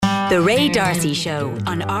The Ray D'Arcy Show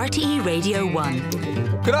on RTE Radio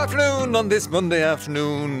 1. Good afternoon on this Monday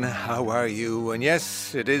afternoon. How are you? And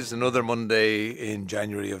yes, it is another Monday in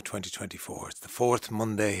January of 2024. It's the fourth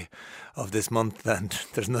Monday of this month and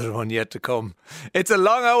there's another one yet to come. It's a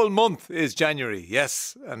long old month, is January,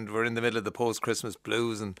 yes. And we're in the middle of the post-Christmas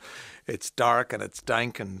blues and it's dark and it's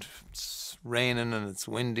dank and it's raining and it's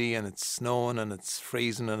windy and it's snowing and it's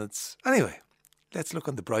freezing and it's... Anyway, let's look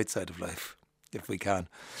on the bright side of life, if we can.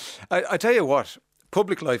 I tell you what,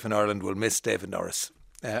 public life in Ireland will miss David Norris.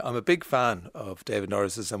 I'm a big fan of David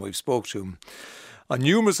Norris's and we've spoke to him on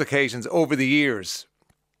numerous occasions over the years.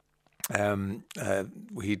 I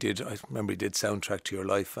remember he did Soundtrack to Your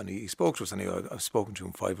Life and he spoke to us, and I've spoken to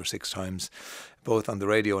him 5 or 6 times, both on the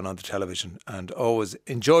radio and on the television, and always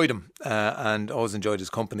enjoyed him and always enjoyed his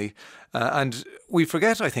company. And we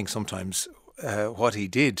forget, I think, sometimes what he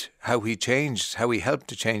did, how he changed, how he helped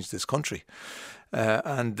to change this country.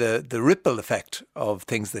 And the ripple effect of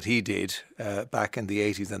things that he did back in the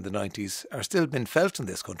 80s and the 90s are still being felt in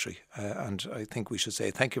this country. And I think we should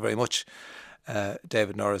say thank you very much,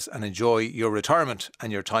 David Norris, and enjoy your retirement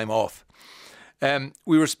and your time off.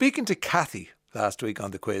 We were speaking to Kathy last week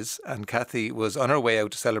on the quiz, and Kathy was on her way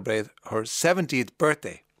out to celebrate her 70th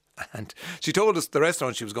birthday. And she told us the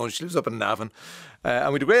restaurant she was going. She lives up in Navan. And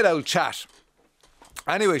we had a great old chat.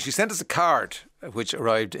 Anyway, she sent us a card which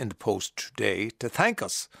arrived in the post today to thank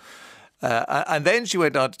us. And then she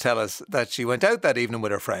went on to tell us that she went out that evening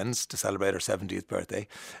with her friends to celebrate her 70th birthday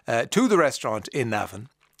to the restaurant in Navan.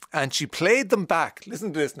 And she played them back.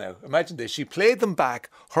 Listen to this now. Imagine this. She played them back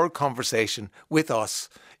her conversation with us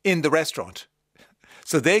in the restaurant.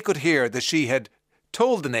 So they could hear that she had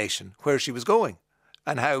told the nation where she was going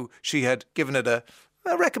and how she had given it a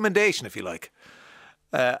recommendation, if you like.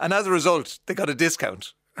 And as a result, they got a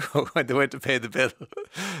discount when they went to pay the bill.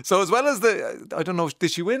 So as well as I don't know,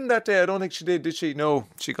 did she win that day? I don't think she did she? No,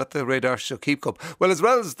 she got the Ray D'Arcy Show Keep Cup. Well, as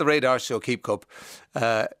well as the Ray D'Arcy Show Keep Cup,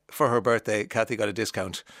 for her birthday, Kathy got a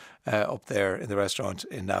discount up there in the restaurant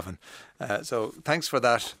in Navan. So thanks for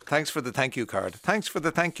that. Thanks for the thank you card. Thanks for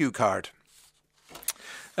the thank you card.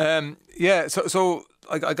 So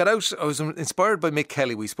I got out. I was inspired by Mick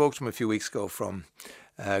Kelly. We spoke to him a few weeks ago from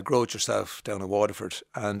Grow It Yourself down in Waterford,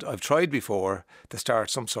 and I've tried before to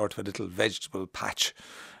start some sort of a little vegetable patch,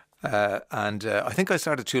 and I think I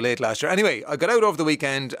started too late last year. Anyway, I got out over the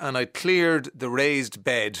weekend and I cleared the raised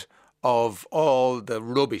bed of all the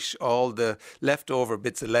rubbish, all the leftover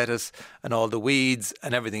bits of lettuce and all the weeds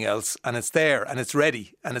and everything else, and it's there and it's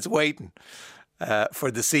ready and it's waiting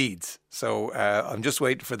for the seeds. So I'm just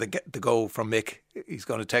waiting for the go from Mick. He's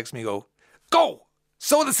going to text me, go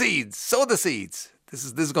sow the seeds. This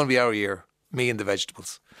is going to be our year, me and the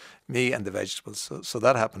vegetables. So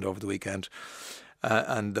that happened over the weekend.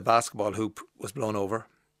 And the basketball hoop was blown over.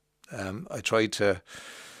 I tried to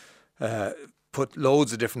put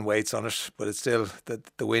loads of different weights on it, but it's still,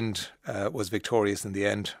 the wind was victorious in the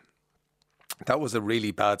end. That was a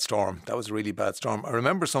really bad storm. I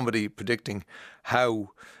remember somebody predicting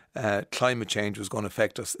how climate change was going to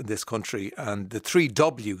affect us in this country, and the 3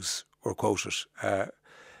 W's were quoted.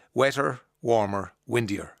 Wetter, warmer,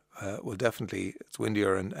 windier. Well, definitely it's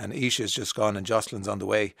windier, and Isha's just gone and Jocelyn's on the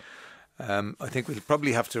way. I think we'll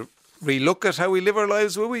probably have to relook at how we live our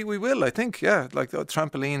lives. Well, we will, I think, yeah. Like the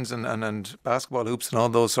trampolines and basketball hoops and all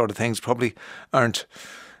those sort of things probably aren't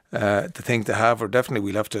the thing to have, or definitely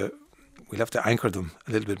we'll have to anchor them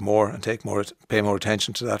a little bit more and pay more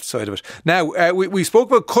attention to that side of it. Now, we spoke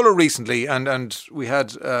about colour recently, and we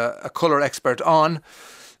had a colour expert on.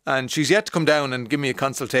 And she's yet to come down and give me a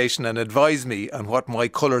consultation and advise me on what my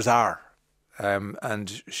colours are.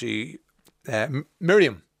 And she,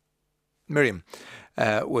 Miriam,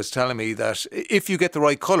 was telling me that if you get the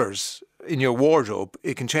right colours in your wardrobe,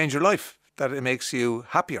 it can change your life, that it makes you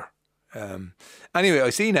happier. Anyway, I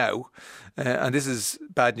see now, and this is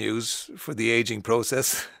bad news for the ageing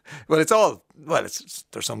process. There's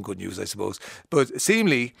some good news, I suppose. But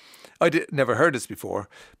seemingly, never heard this before,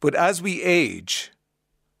 but as we age,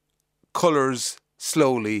 colours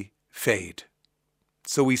slowly fade.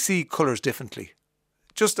 So we see colours differently.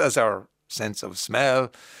 Just as our sense of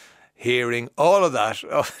smell, hearing, all of that,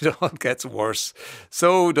 it all gets worse.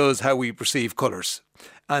 So does how we perceive colours.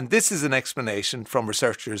 And this is an explanation from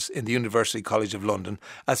researchers in the University College of London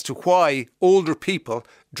as to why older people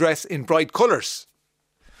dress in bright colours.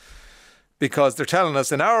 Because they're telling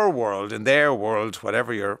us in our world, in their world,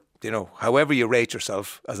 whatever you're, however you rate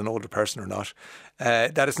yourself as an older person or not,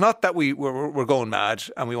 that it's not that we're going mad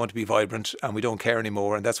and we want to be vibrant and we don't care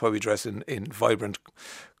anymore and that's why we dress in vibrant,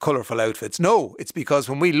 colourful outfits. No, it's because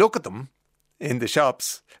when we look at them in the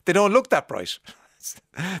shops, they don't look that bright.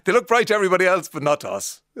 They look bright to everybody else, but not to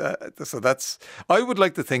us. I would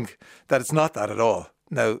like to think that it's not that at all.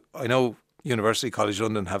 Now, I know University College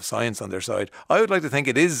London have science on their side. I would like to think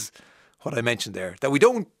it is what I mentioned there, that we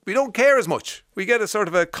don't care as much. We get a sort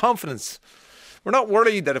of a confidence. We're not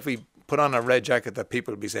worried that if we put on a red jacket that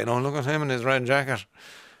people will be saying, oh, look at him in his red jacket.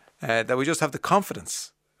 That we just have the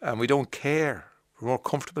confidence and we don't care. We're more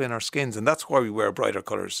comfortable in our skins, and that's why we wear brighter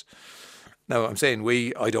colours. Now, I'm saying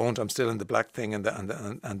I don't. I'm still in the black thing and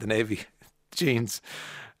the navy jeans.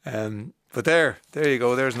 But there you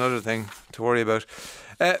go. There's another thing to worry about.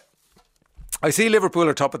 I see Liverpool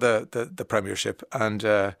are top of the Premiership, and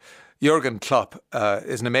Jurgen Klopp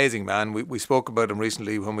is an amazing man. We spoke about him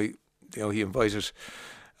recently when he invited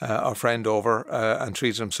our friend over and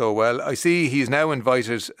treated him so well. I see he's now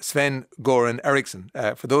invited Sven-Göran Eriksson.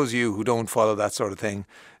 For those of you who don't follow that sort of thing,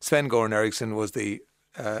 Sven-Göran Eriksson was the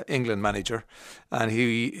England manager, and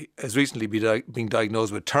he has recently been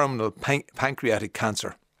diagnosed with terminal pancreatic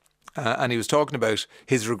cancer. And he was talking about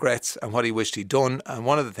his regrets and what he wished he'd done. And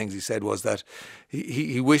one of the things he said was that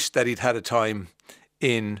he wished that he'd had a time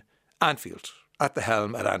in Anfield, at the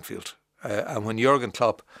helm at Anfield. And when Jurgen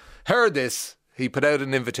Klopp heard this, he put out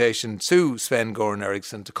an invitation to Sven-Göran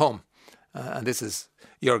Eriksson to come. And this is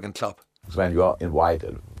Jurgen Klopp. Sven, you are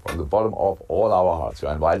invited from the bottom of all our hearts. You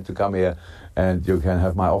are invited to come here, and you can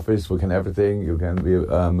have my office. We can everything. You can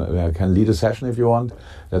lead a session if you want.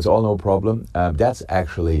 That's all no problem. That's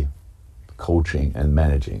actually coaching and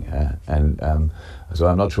managing. So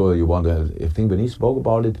I'm not sure you want to. I think when he spoke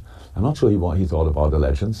about it, I'm not sure he thought about the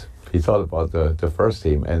legends. He thought about the first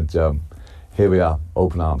team. And here we are,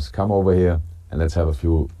 open arms. Come over here and let's have a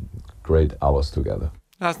few great hours together.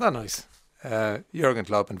 That's not nice. Jurgen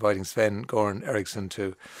Klopp inviting Sven-Göran Eriksson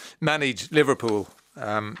to manage Liverpool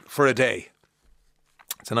for a day.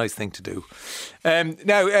 It's a nice thing to do.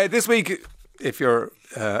 Now, this week, if you're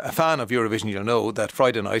a fan of Eurovision, you'll know that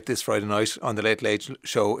this Friday night on the Late Late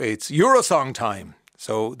Show, it's Eurosong time.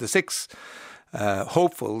 So the 6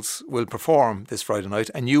 hopefuls will perform this Friday night,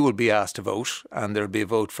 and you will be asked to vote, and there'll be a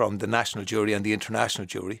vote from the national jury and the international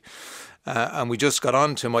jury. And we just got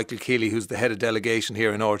on to Michael Keeley, who's the head of delegation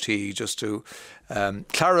here in RTE, just to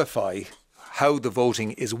clarify how the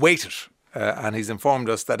voting is weighted. And he's informed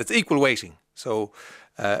us that it's equal weighting. So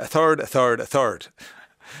a third.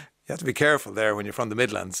 You have to be careful there when you're from the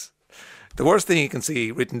Midlands. The worst thing you can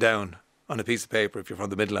see written down on a piece of paper if you're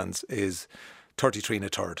from the Midlands is 33 and a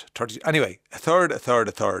third. Anyway, a third.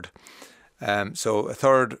 So a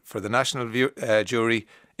third for the national jury,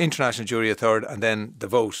 international jury a third, and then the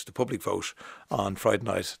public vote on Friday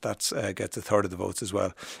night. That gets a third of the votes as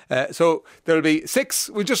well. So there'll be 6.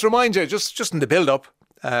 We'll just remind you, just in the build-up.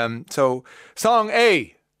 So song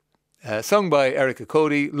A, sung by Erica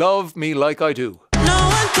Cody, Love Me Like I Do. No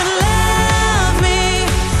one can love me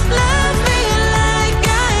like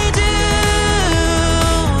I do.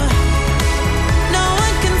 No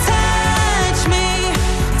one can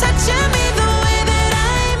touching me the way that I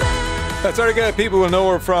move. That's Erica. People will know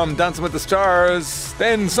her from Dancing with the Stars.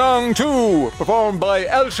 Then song 2, performed by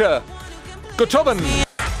Elsha Gutubin.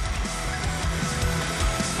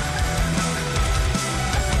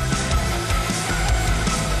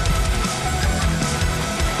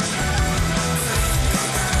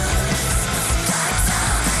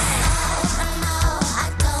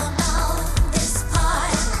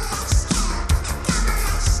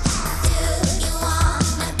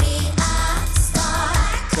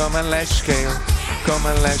 Come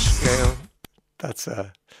and let's scale. That's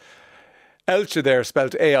Elsha there,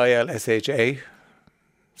 spelled Ailsha.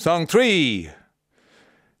 Song 3,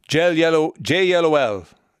 J-Yellow-L,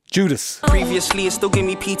 Judas. Previously, it still gave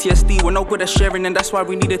me PTSD. We're no good at sharing, and that's why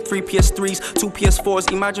we needed 3 PS3s, 2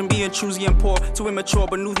 PS4s. Imagine being choosy and poor, too immature,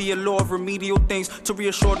 but knew the allure of remedial things. To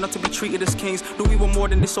reassured not to be treated as kings. Knew we were more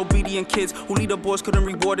than disobedient kids who leader boys couldn't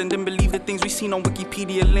reward and didn't believe the things we seen on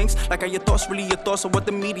Wikipedia links. Like, are your thoughts really your thoughts of what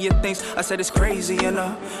the media thinks? I said it's crazy, you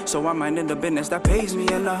know. So I'm minding the business that pays me,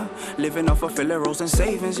 you know. Living off of filler rolls and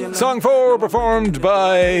savings, you know. Song 4, performed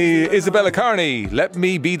by Isabella Carney, Let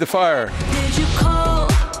Me Be the Fire. Did you call?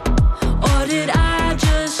 Or did I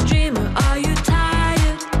just dream? Or are you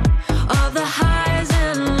tired of the highs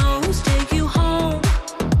and lows? Take you home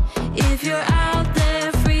if you're out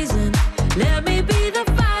there freezing. Let me be the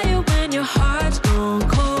fire when your heart's gone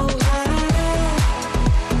cold.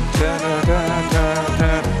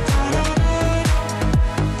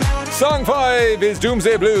 Song 5 is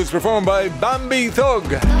Doomsday Blues, performed by Bambi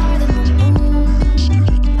Thug.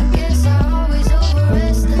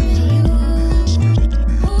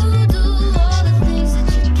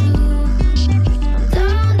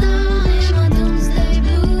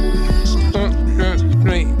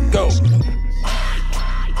 Go.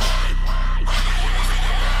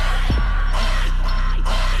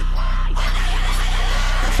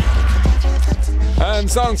 And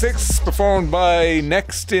song 6 performed by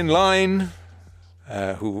Next in Line,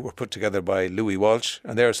 who were put together by Louis Walsh,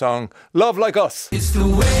 and their song Love Like Us. It's the way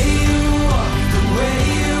you walk, the way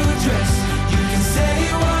you dress. You can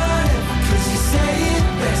say whatever, 'cause you say it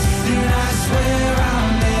best. And I swear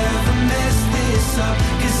I'll never mess this up,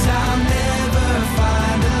 'cause I'll never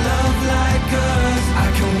find a love like us. I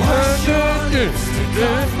can wash your lips, take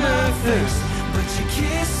off my face, but your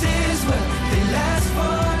kisses, well, they last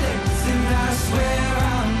for days. And I swear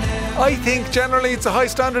I'll never. I think generally it's a high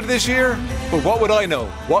standard this year, but what would I know?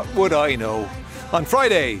 What would I know? On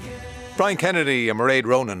Friday, Brian Kennedy and Mairead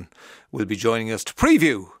Ronan will be joining us to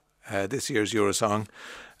preview this year's Eurosong.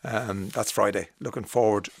 That's Friday. Looking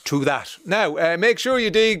forward to that. Now, make sure you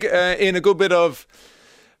dig in a good bit of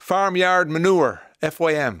farmyard manure,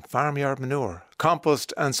 FYM, farmyard manure,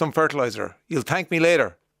 compost and some fertiliser. You'll thank me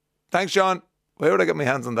later. Thanks, John. Where would I get my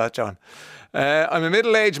hands on that, John? I'm a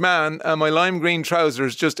middle-aged man and my lime green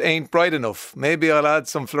trousers just ain't bright enough. Maybe I'll add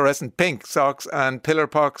some fluorescent pink socks and pillar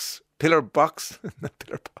box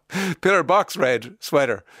red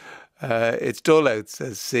sweater. It's dull out,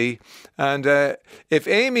 says C. And if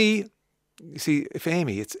any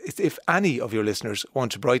of your listeners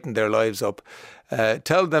want to brighten their lives up,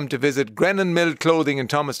 tell them to visit Grennan Mill Clothing in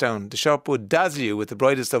Thomastown. The shop would dazzle you with the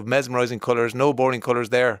brightest of mesmerising colours. No boring colours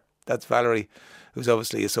there. That's Valerie, who's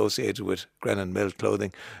obviously associated with Grennan Mill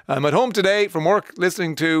Clothing. I'm at home today from work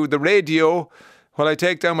listening to the radio while I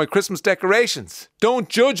take down my Christmas decorations. Don't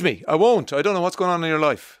judge me. I won't. I don't know what's going on in your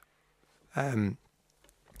life. I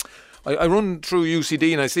run through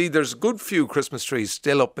UCD and I see there's a good few Christmas trees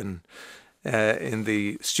still up in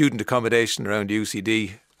the student accommodation around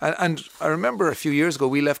UCD. And I remember a few years ago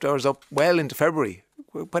we left ours up well into February.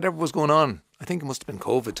 Whatever was going on, I think it must have been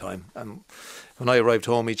COVID time. And when I arrived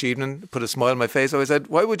home each evening, put a smile on my face, I always said,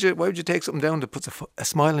 why would you take something down that puts a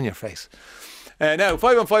smile on your face? Now,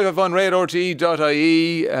 515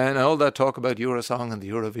 RTE.ie, and all that talk about Eurosong and the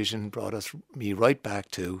Eurovision brought me right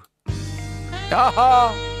back to...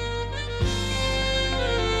 Aha!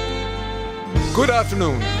 Good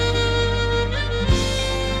afternoon.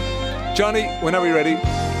 Johnny, whenever you're ready.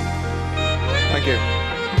 Thank you.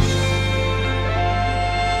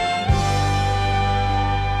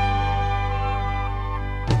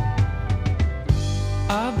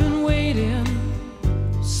 I've been waiting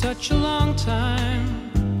such a long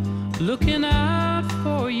time, looking out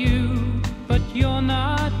for you, but you're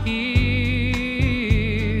not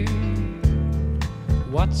here.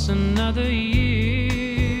 What's another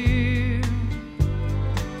year?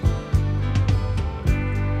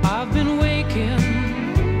 I've been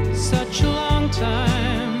waking such a long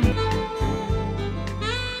time.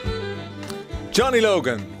 Johnny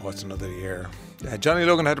Logan, what's another year? Johnny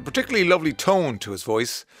Logan had a particularly lovely tone to his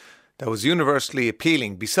voice that was universally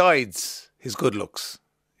appealing, besides his good looks.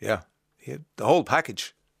 Yeah, he had the whole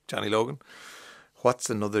package, Johnny Logan. What's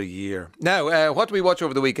another year? Now, what do we watch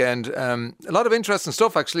over the weekend? A lot of interesting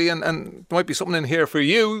stuff, actually, and there might be something in here for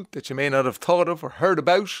you that you may not have thought of or heard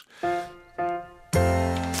about.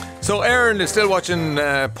 So Erin is still watching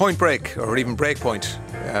Point Break, or even Breakpoint,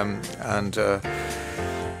 and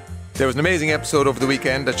there was an amazing episode over the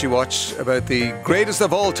weekend that she watched about the greatest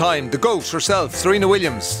of all time, the GOAT herself, Serena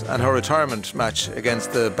Williams, and her retirement match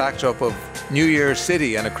against the backdrop of New Year's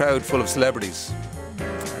City and a crowd full of celebrities.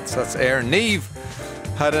 So that's Erin. Niamh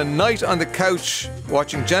had a night on the couch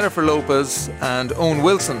watching Jennifer Lopez and Owen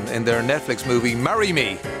Wilson in their Netflix movie Marry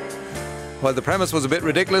Me. While the premise was a bit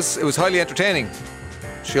ridiculous, it was highly entertaining.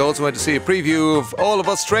 She also went to see a preview of All of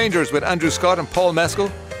Us Strangers with Andrew Scott and Paul Mescal,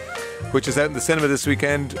 which is out in the cinema this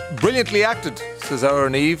weekend. Brilliantly acted, says our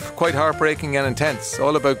Niamh. Quite heartbreaking and intense.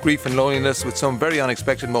 All about grief and loneliness with some very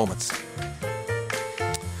unexpected moments.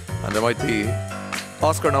 And there might be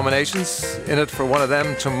Oscar nominations in it for one of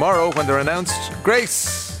them tomorrow when they're announced.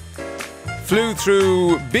 Grace flew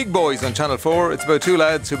through Big Boys on Channel 4. It's about two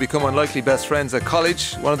lads who become unlikely best friends at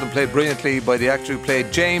college. One of them played brilliantly by the actor who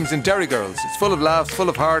played James in Derry Girls. It's full of laughs, full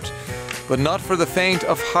of heart, but not for the faint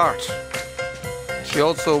of heart. She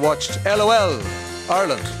also watched LOL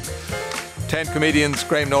Ireland. 10 comedians,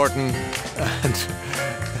 Graham Norton, and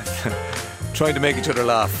trying to make each other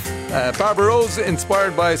laugh. Barbara Rose,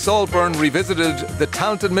 inspired by Saltburn, revisited The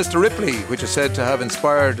Talented Mr. Ripley, which is said to have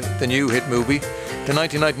inspired the new hit movie. The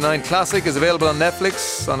 1999 classic is available on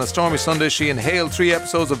Netflix. On a stormy Sunday, she inhaled 3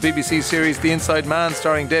 episodes of BBC series The Inside Man,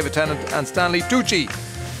 starring David Tennant and Stanley Tucci.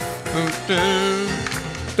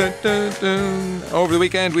 Over the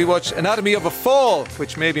weekend we watched Anatomy of a Fall,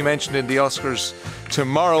 which may be mentioned in the Oscars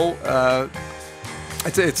tomorrow.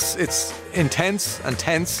 It's intense and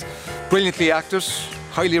tense, brilliantly acted,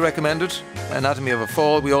 highly recommended. Anatomy of a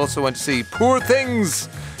Fall. We also went to see Poor Things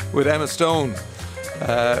with Emma Stone,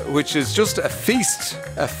 which is just a feast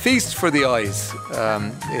for the eyes.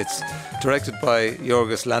 It's directed by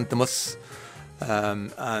Yorgos Lanthimos,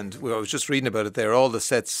 and I was just reading about it there. All the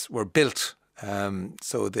sets were built.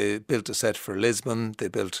 So they built a set for Lisbon, they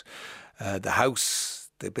built the house,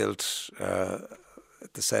 they built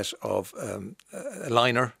the set of a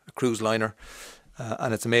cruise liner,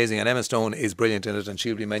 and it's amazing. And Emma Stone is brilliant in it, and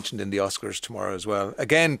she'll be mentioned in the Oscars tomorrow as well.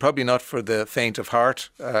 Again, probably not for the faint of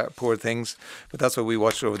heart, Poor Things, but that's what we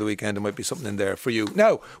watched over the weekend. There might be something in there for you.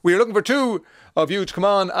 Now, we are looking for two of you to come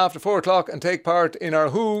on after 4 o'clock and take part in our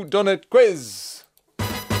Who Done It quiz.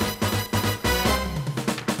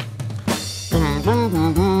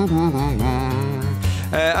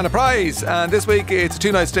 And a prize, and this week it's a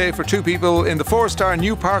 2-night stay for 2 people in the 4-star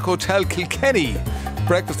New Park Hotel Kilkenny.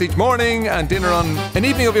 Breakfast each morning and dinner on an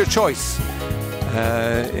evening of your choice.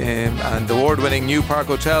 And the award-winning New Park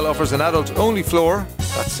Hotel offers an adult-only floor.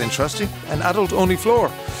 That's interesting. An adult-only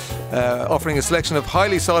floor, offering a selection of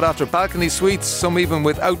highly sought-after balcony suites, some even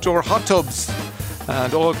with outdoor hot tubs.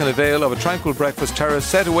 And all can avail of a tranquil breakfast terrace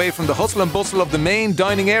set away from the hustle and bustle of the main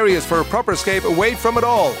dining areas for a proper escape away from it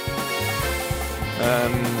all.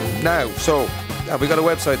 Have we got a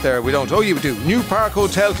website there? We don't. Oh, you do. New Park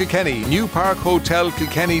Hotel Kilkenny.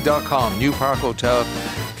 newparkhotelkilkenny.com.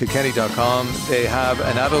 newparkhotelkilkenny.com. They have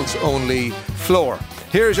an adults-only floor.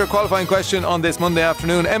 Here's your qualifying question on this Monday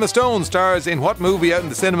afternoon. Emma Stone stars in what movie out in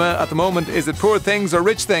the cinema at the moment? Is it Poor Things or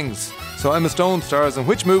Rich Things? So Emma Stone stars in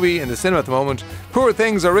which movie in the cinema at the moment? Poor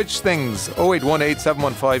Things or Rich Things? 0818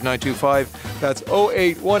 715 925. That's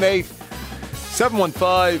 0818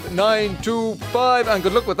 715 925. And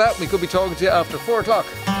good luck with that. We could be talking to you after 4 o'clock.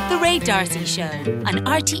 The Ray D'Arcy Show on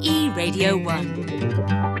RTE Radio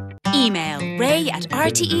 1. Email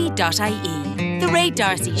ray@rte.ie. The Ray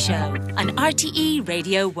D'Arcy Show on RTE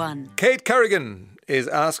Radio 1. Kate Kerrigan is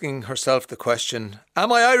asking herself the question,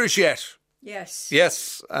 am I Irish yet? Yes.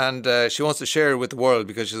 Yes, and she wants to share it with the world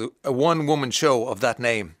because she's a one-woman show of that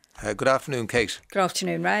name. Good afternoon, Kate. Good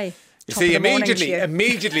afternoon, Ray. You Top see, of the morning to you.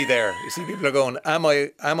 immediately there, you see people are going, am I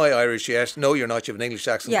Irish yet? No, you're not. You have an English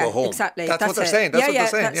accent. Yeah, Go home. exactly. That's what they're it. saying. That's what they're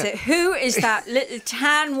saying. That's it. Who is that little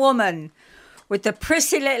tan woman with the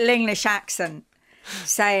prissy little English accent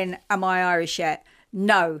saying, am I Irish yet?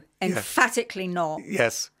 No, emphatically not.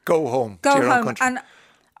 Yes, go home. Go to your own home. country. And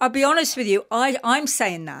I'll be honest with you, I'm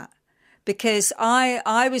saying that because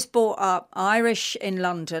I was brought up Irish in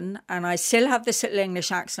London and I still have this little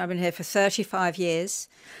English accent. I've been here for 35 years.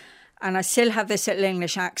 And I still have this little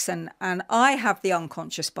English accent, and I have the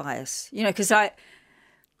unconscious bias, because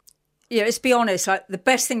let's be honest, like the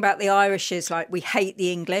best thing about the Irish is like we hate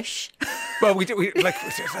the English. Well,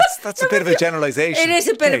 that's a bit of a generalisation. It is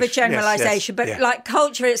a bit of a Yes, generalisation, yes, but like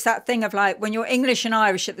culture, it's that thing of like when you're English and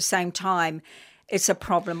Irish at the same time, it's a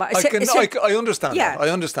problem. But I understand that. I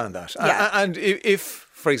understand that. Yeah. And if,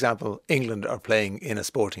 for example, England are playing in a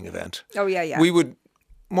sporting event, we would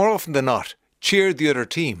more often than not cheer the other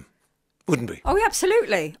team. Wouldn't we? Oh,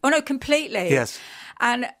 absolutely. Oh, no, completely. Yes.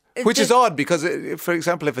 And which is odd because, for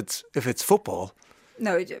example, if it's football,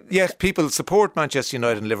 yes, people support Manchester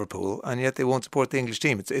United and Liverpool, and yet they won't support the English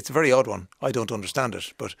team. It's a very odd one. I don't understand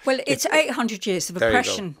it, but it's 800 years of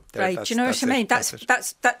oppression, right? Do you know what I mean? That's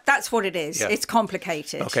what it is. Yeah. It's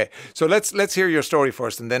complicated. Okay, so let's hear your story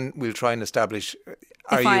first, and then we'll try and establish.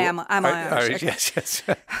 Am I Irish? Okay. Yes.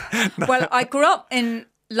 Well, I grew up in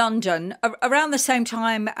London around the same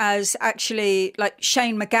time as actually like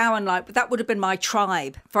Shane McGowan, like that would have been my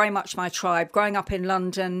tribe, very much my tribe. Growing up in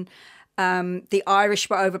London, the Irish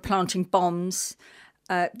were over planting bombs.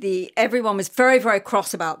 Everyone was very, very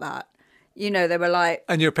cross about that. They were like...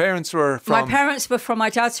 And your parents were from... My parents were from... My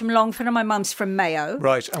dad's from Longford and my mum's from Mayo.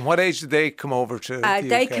 Right. And what age did they come over to the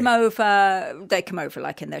They UK? come over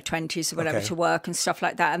like in their 20s or whatever to work and stuff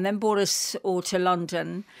like that, and then brought us all to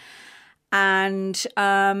London. And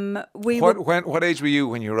what age were you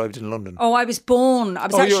when you arrived in London? Oh, I was born. I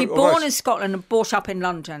was actually born in Scotland and brought up in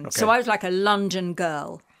London. Okay. So I was like a London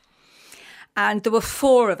girl. And there were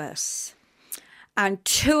 4 of us. And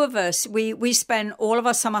 2 of us, we spent all of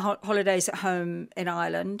our summer holidays at home in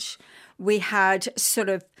Ireland. We had sort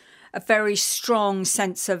of a very strong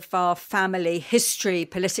sense of our family history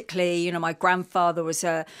politically. My grandfather was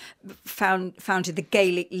founded the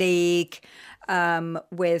Gaelic League.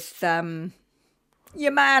 With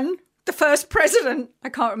your man, the first president. I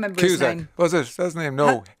can't remember his name. Was it? That's his name?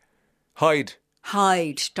 No. Hyde.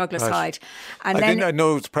 Douglas Right. Hyde. And I then, didn't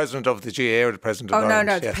know it was president of the GA or the president of oh, Ireland.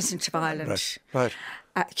 no, the Yes. President of Ireland. Right.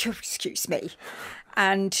 Excuse me.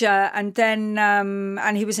 And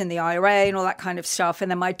then he was in the IRA and all that kind of stuff. And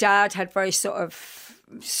then my dad had very sort of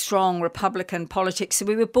strong Republican politics. So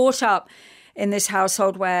we were brought up in this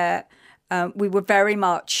household where we were very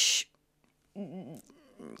much,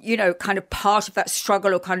 you know, kind of part of that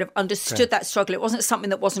struggle or kind of understood that struggle. It wasn't something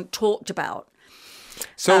that wasn't talked about.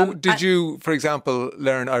 So did you, for example,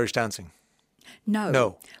 learn Irish dancing?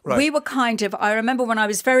 No. Right. We were kind of, I remember when I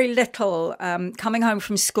was very little, coming home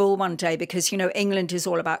from school one day because, you know, England is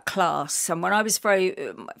all about class. And when I was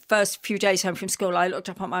first few days home from school, I looked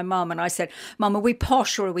up at my mum and I said, Mum, are we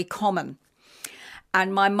posh or are we common?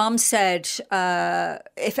 And my mum said,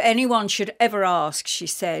 if anyone should ever ask, she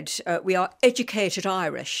said, we are educated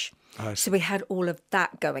Irish. Right. So we had all of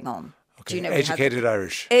that going on. Okay. Do you know, we had Educated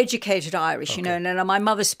Irish. Educated Irish, you know, and then my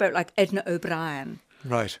mother spoke like Edna O'Brien.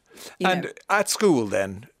 Right. You And know. at school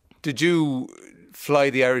then, did you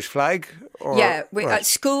fly the Irish flag? Or, Yeah, right. at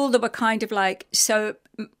school there were kind of like, so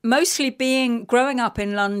mostly growing up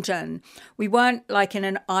in London, we weren't like in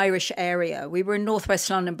an Irish area. We were in northwest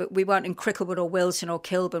London, but we weren't in Cricklewood or Wilton or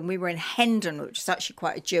Kilburn. We were in Hendon, which is actually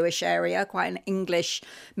quite a Jewish area, quite an English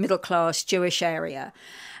middle-class Jewish area.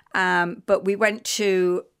 But we went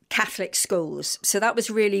to Catholic schools. So that was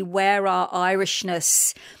really where our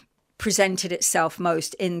Irishness presented itself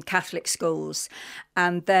most, in Catholic schools.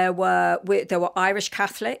 And there were Irish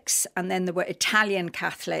Catholics, and then there were Italian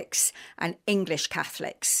Catholics and English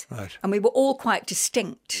Catholics. Right. And we were all quite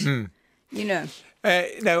distinct, you know.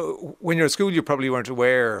 Now, when you're at school, you probably weren't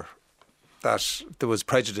aware that there was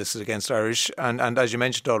prejudices against Irish. And as you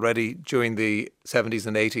mentioned already, during the 70s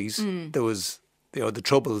and 80s, there was, you know, the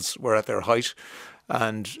Troubles were at their height.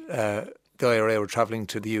 And the IRA were travelling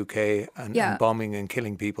to the UK and bombing and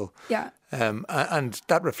killing people. Yeah. And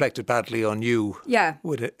that reflected badly on you. Yeah.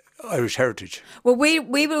 With Irish heritage. Well, we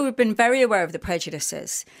would have been very aware of the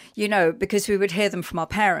prejudices, you know, because we would hear them from our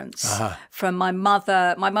parents, from my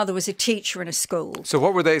mother. My mother was a teacher in a school. So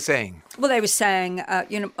what were they saying? Well, they were saying,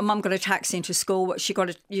 you know, Mum got a taxi into school. She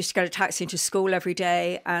used to get a taxi into school every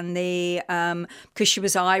day, and because she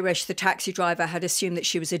was Irish, the taxi driver had assumed that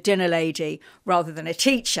she was a dinner lady rather than a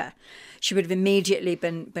teacher. She would have immediately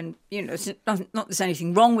been, you know, not there's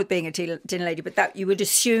anything wrong with being a dinner lady, but that you would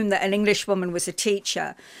assume that an English woman was a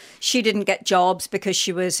teacher. She didn't get jobs because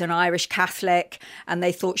she was an Irish Catholic, and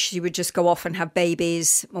they thought she would just go off and have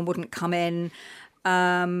babies and wouldn't come in.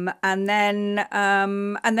 And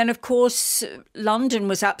then, of course, London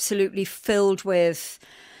was absolutely filled with,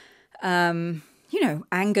 you know,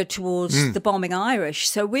 anger towards the bombing Irish.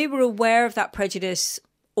 So we were aware of that prejudice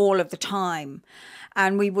all of the time.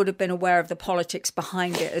 And we would have been aware of the politics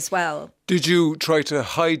behind it as well. Did you try to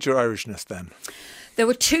hide your Irishness then? There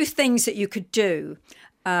were two things that you could do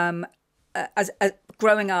as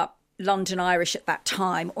growing up London Irish at that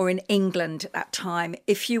time, or in England at that time.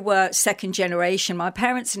 If you were second generation, my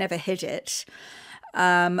parents never hid it.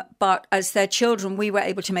 But as their children, we were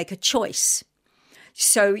able to make a choice.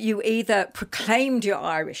 So you either proclaimed your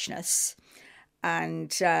Irishness and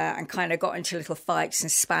kind of got into little fights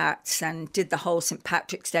and spats and did the whole St.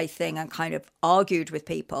 Patrick's Day thing and kind of argued with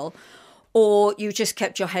people, or you just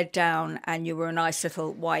kept your head down and you were a nice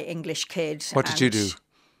little white English kid. What did you do?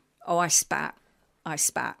 Oh, I spat.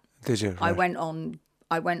 Did you? Right. I went on,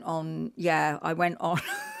 I went on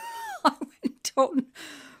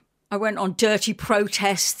dirty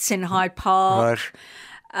protests in Hyde Park. Right.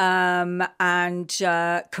 And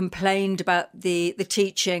complained about the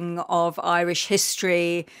teaching of Irish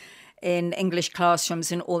history in English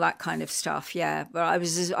classrooms and all that kind of stuff. Yeah, but I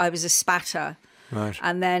was a spatter, Right.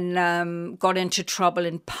 and then got into trouble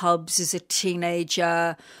in pubs as a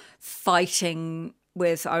teenager, fighting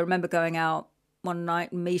with. I remember going out one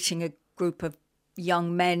night and meeting a group of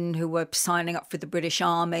young men who were signing up for the British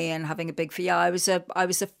Army and having a big. Yeah, I was a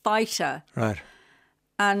fighter. Right.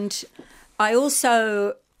 And I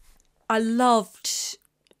loved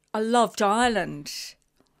Ireland.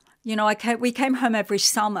 You know, we came home every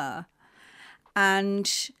summer,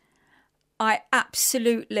 and I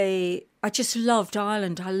just loved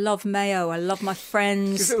Ireland. I love Mayo. I love my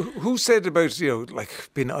friends. So who said about, you know, like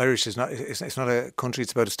being Irish is not, it's not a country,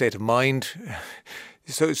 it's about a state of mind.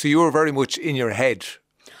 So you were very much in your head.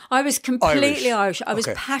 I was completely Irish. I was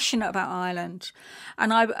Okay. passionate about Ireland,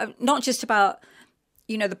 and I not just about,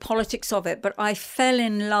 you know, the politics of it, but I fell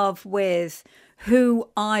in love with who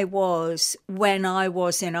I was when I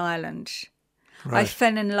was in Ireland. Right. I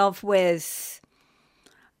fell in love with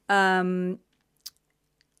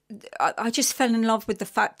I just fell in love with the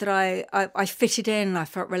fact that I fitted in. I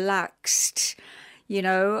felt relaxed. You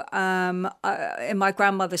know, in my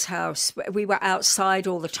grandmother's house, we were outside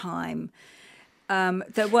all the time.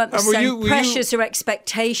 There weren't the same pressures or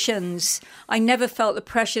expectations. I never felt the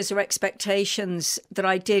pressures or expectations that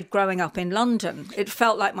I did growing up in London. It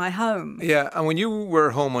felt like my home. Yeah, and when you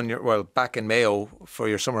were home back in Mayo for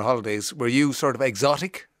your summer holidays, were you sort of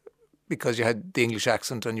exotic because you had the English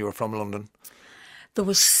accent and you were from London? There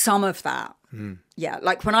was some of that. Yeah,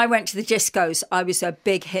 like when I went to the discos, I was a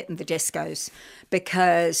big hit in the discos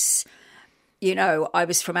because, you know, I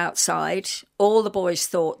was from outside. All the boys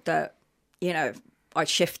thought that, you know, I'd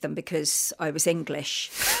shift them because I was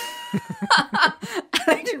English.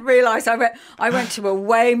 I didn't realise I went to a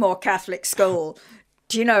way more Catholic school.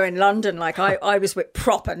 Do you know, in London, like I was with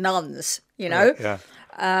proper nuns, you know? Yeah.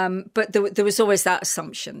 But there was always that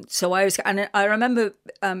assumption. So I remember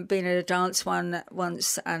being at a dance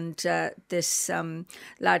once, and this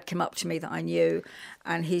lad came up to me that I knew,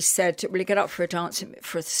 and he said, "Will you get up for a dance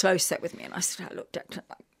for a slow set with me?" And I said, "I looked at him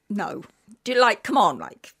like, no. Do you come on,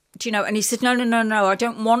 like, do you know?" And he said, "No, I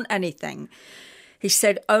don't want anything." He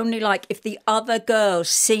said, "Only like if the other girls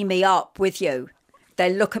see me up with you,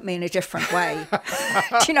 they look at me in a different way."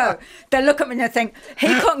 Do you know? They look at me and they think, he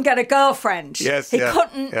couldn't get a girlfriend. Yes, he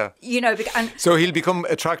couldn't, you know. And so he'll become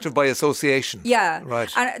attractive by association. Yeah. Right.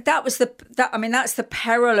 And that's the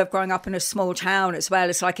peril of growing up in a small town as well.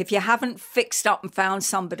 It's like if you haven't fixed up and found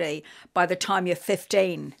somebody by the time you're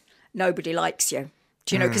 15, nobody likes you.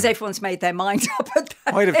 Do you know? Because everyone's made their mind up at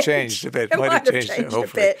that Might have age. changed a bit. It might have changed a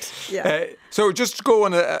bit. Yeah. So just to go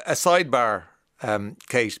on a sidebar,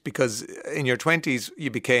 Kate, because in your 20s you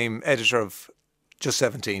became editor of Just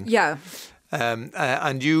 17. Yeah.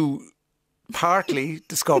 And you partly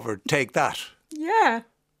discovered Take That. Yeah.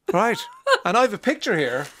 Right. And I have a picture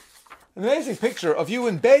here, an amazing picture of you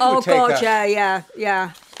in bed with Take That. Oh, God,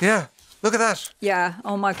 yeah. Yeah. Look at that. Yeah.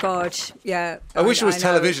 Oh, my God. Yeah. I wish it was know.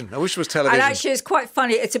 television. I wish it was television. And actually, it's quite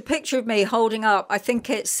funny. It's a picture of me holding up. I think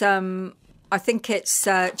it's Jason's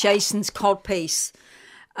codpiece.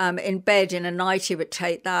 In bed in a nightie would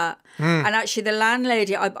Take That. And actually the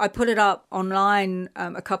landlady, I put it up online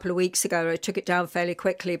a couple of weeks ago. I took it down fairly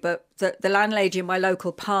quickly, but the landlady in my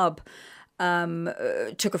local pub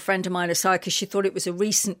took a friend of mine aside because she thought it was a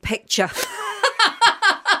recent picture.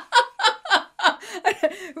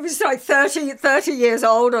 It was like 30 years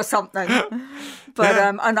old or something. But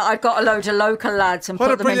and I got a load of local lads and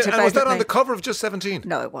put them into bed. And was that with on me. the cover of Just 17?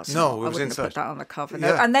 No, it wasn't. No, it was I wouldn't inside. have put that on the cover. Yeah.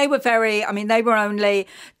 No. And they were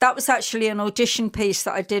that was actually an audition piece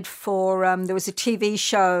that I did for, there was a TV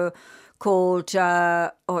show called,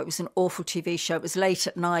 it was an awful TV show. It was late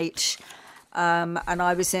at night. And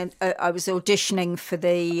I was auditioning for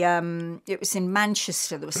it was in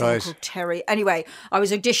Manchester. There was something called Terry. Anyway, I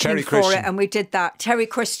was auditioning Terry for Christian. it, and we did that. Terry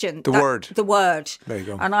Christian. The Word. The Word. There you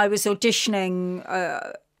go. And I was auditioning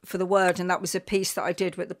for The Word, and that was a piece that I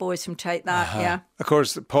did with the boys from Take That, yeah. Of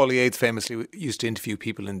course, Paulie Yates famously used to interview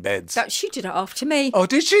people in beds. She did it after me. Oh,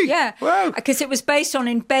 did she? Yeah. Wow. Because it was based on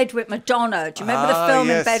In Bed with Madonna. Do you remember the film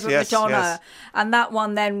In Bed with Madonna? Yes. And that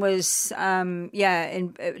one then was,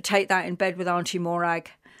 Take That in Bed with Auntie Morag.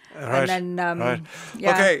 Right. And then, right.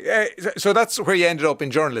 yeah. Okay, so that's where you ended up in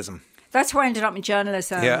journalism. That's where I ended up in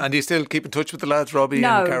journalism. Yeah, and do you still keep in touch with the lads, Robbie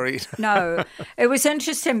and Carrie? No. It was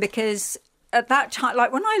interesting because at that time,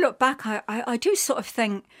 like when I look back, I do sort of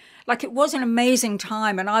think, like it was an amazing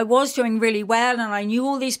time and I was doing really well and I knew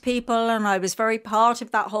all these people and I was very part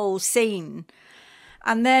of that whole scene.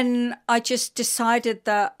 And then I just decided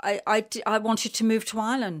that I wanted to move to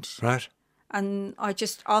Ireland. Right. And I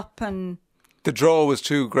just and... The draw was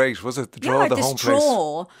too great, was it? The draw of the home place. Yeah, this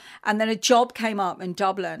draw. And then a job came up in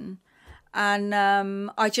Dublin. And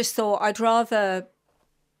I just thought I'd rather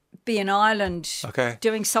be in Ireland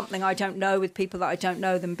doing something I don't know with people that I don't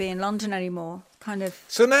know than be in London anymore. Kind of.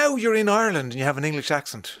 So now you're in Ireland and you have an English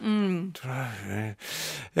accent. Yeah.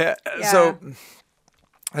 So,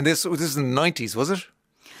 and this is in the 90s, was it?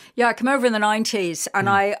 Yeah, I came over in the 90s and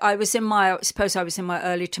I was in my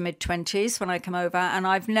early to mid 20s when I came over, and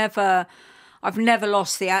I've never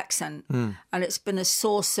lost the accent. And it's been a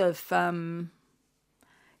source of kind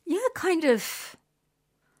of,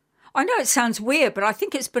 I know it sounds weird, but I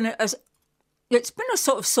think it's been a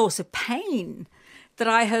sort of source of pain that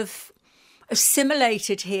I have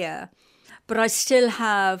assimilated here, but I still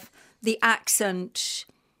have the accent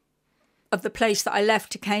of the place that I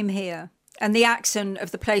left to came here and the accent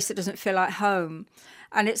of the place that doesn't feel like home.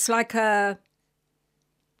 And it is like an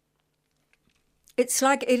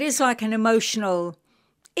emotional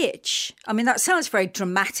itch. I mean, that sounds very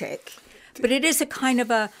dramatic, but it is a kind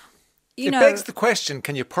of It begs the question,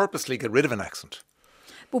 can you purposely get rid of an accent?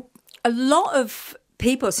 Well, a lot of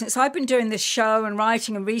people, since I've been doing this show and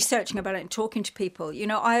writing and researching about it and talking to people, you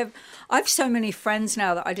know, I have so many friends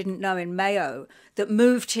now that I didn't know in Mayo that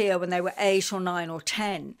moved here when they were 8 or 9 or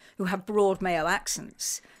 10 who have broad Mayo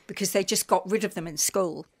accents because they just got rid of them in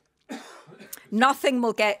school. Nothing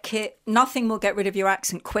will get rid of your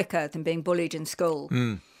accent quicker than being bullied in school.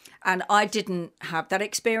 And I didn't have that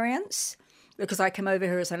experience because I came over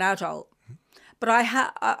here as an adult. But I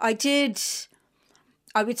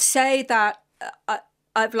would say that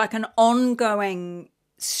I've like an ongoing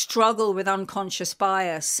struggle with unconscious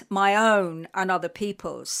bias, my own and other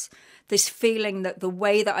people's. This feeling that the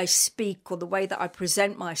way that I speak or the way that I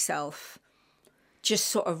present myself just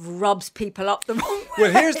sort of rubs people up the wrong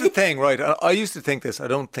way. Well, here's the thing, right? I used to think this. I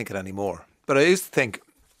don't think it anymore. But I used to think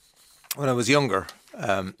when I was younger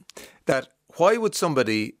that why would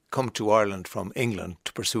somebody come to Ireland from England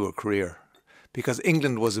to pursue a career? Because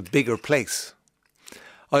England was a bigger place.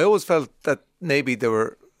 I always felt that maybe they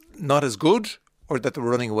were not as good or that they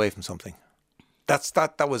were running away from something.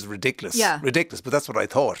 That was ridiculous. Yeah. Ridiculous, but that's what I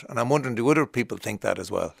thought. And I'm wondering, do other people think that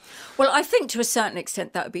as well? Well, I think to a certain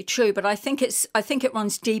extent that would be true, but I think it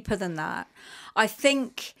runs deeper than that. I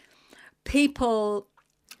think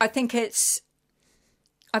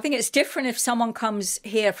it's different if someone comes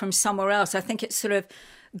here from somewhere else. I think it's sort of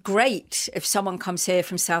great if someone comes here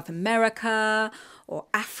from South America or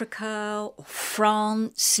Africa or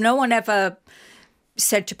France. No one ever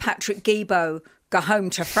said to Patrick Guibaud, go home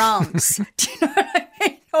to France. Do you know what I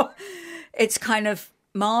mean? It's kind of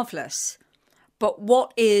marvellous. But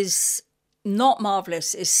what is not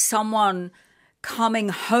marvellous is someone coming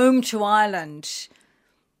home to Ireland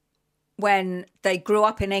when they grew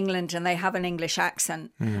up in England and they have an English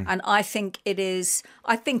accent. And I think it's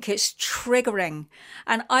triggering.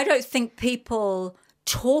 And I don't think people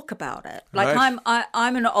talk about it. Like Right.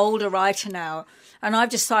 I'm an older writer now, and I've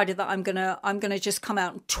decided that I'm gonna just come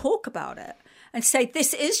out and talk about it and say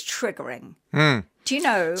this is triggering. Do you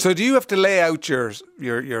know? So do you have to lay out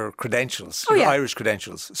your credentials, your yeah. Irish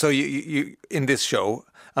credentials? So you in this show,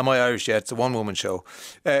 Am I Irish Yet? It's a one-woman show.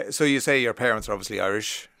 So you say your parents are obviously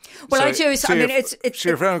Irish. Well, so, I do. So I mean, you're- it's so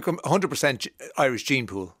you're from 100% Irish gene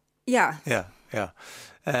pool. yeah. Yeah.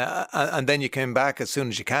 And then you came back as soon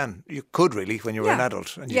as you can. You could really when you were an Yeah.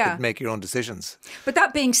 adult and you Yeah. could make your own decisions. But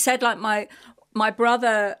that being said, like my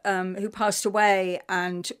brother who passed away,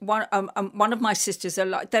 and one of my sisters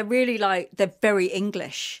are they're very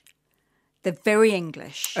English. They're very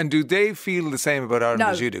English. And do they feel the same about Ireland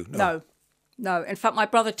as you do? No. In fact, my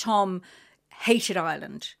brother Tom hated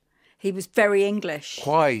Ireland. He was very English.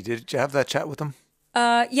 Why? Did you have that chat with them?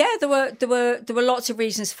 Yeah, there were lots of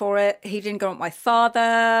reasons for it. He didn't go with my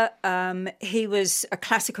father. He was a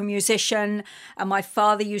classical musician, and my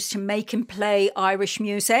father used to make him play Irish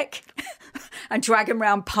music and drag him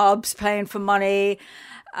around pubs playing for money.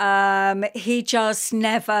 He just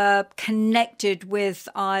never connected with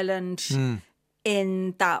Ireland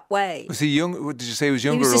in that way. Was he young? Did you say he was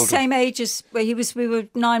younger He was or the older? same age as we were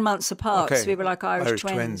 9 months apart. Okay. So we were like Irish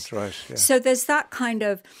twins. Right, yeah. So there's that kind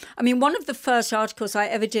of, I mean, one of the first articles I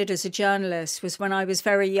ever did as a journalist was when I was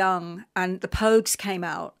very young and the Pogues came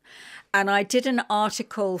out. And I did an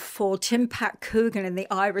article for Tim Pat Coogan in the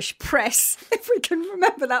Irish Press, if we can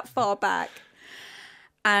remember that far back.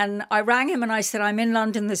 And I rang him and I said, I'm in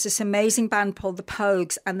London. There's this amazing band called the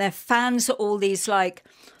Pogues, and their fans are all these like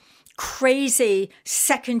crazy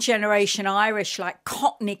second generation Irish, like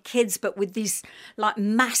Cockney kids, but with these like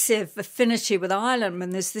massive affinity with Ireland.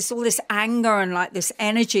 And there's all this anger and like this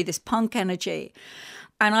energy, this punk energy.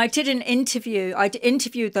 And I did an interview. I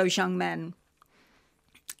interviewed those young men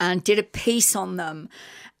and did a piece on them.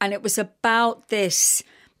 And it was about this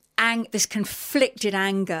conflicted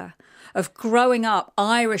anger of growing up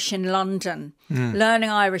Irish in London, learning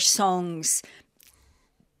Irish songs,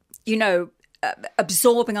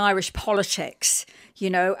 absorbing Irish politics,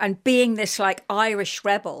 and being this like Irish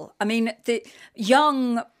rebel. I mean, the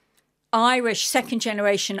young Irish, second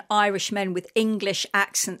generation Irish men with English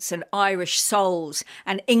accents and Irish souls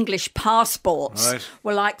and English passports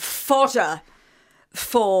were like fodder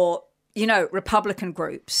for, Republican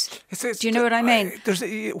groups. Do you know what I mean?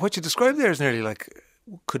 What you described there is nearly like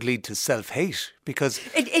could lead to self-hate because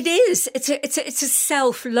it is. It's a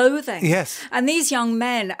self-loathing. Yes. And these young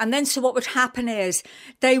men, and then so what would happen is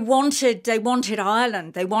they wanted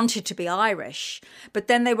Ireland. They wanted to be Irish, but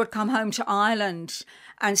then they would come home to Ireland,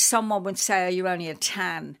 and someone would say, "Oh, you're only a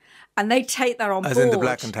tan," and they take that on board. As in the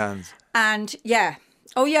black and tans. And yeah.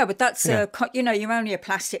 Oh yeah, but that's you're only a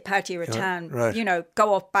plastic pad, you're a tan. Right.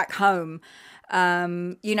 Go off back home.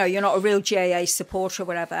 You're not a real GAA supporter or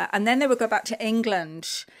whatever. And then they would go back to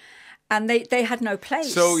England and they had no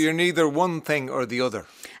place. So you're neither one thing or the other.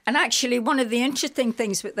 And actually, one of the interesting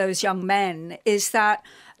things with those young men is that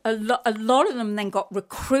a lot of them then got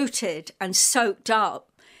recruited and soaked up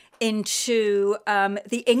into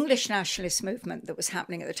the English nationalist movement that was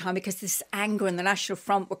happening at the time, because this anger and the National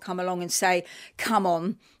Front would come along and say, come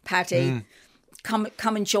on, Paddy, come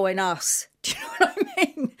and join us. Do you know what I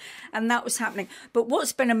mean? And that was happening. But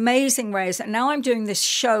what's been amazing, Ray, is that now I'm doing this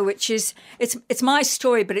show, which is, it's my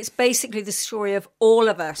story, but it's basically the story of all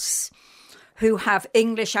of us who have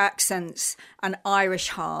English accents and Irish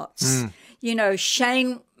hearts. You know,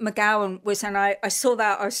 Shane MacGowan was, and I saw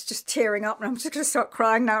that, I was just tearing up, and I'm just going to start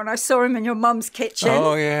crying now, and I saw him in your mum's kitchen.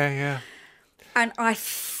 Oh, yeah. And I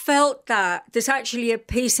felt that. There's actually a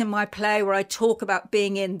piece in my play where I talk about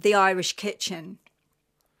being in the Irish kitchen.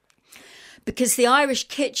 Because the Irish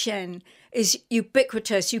kitchen is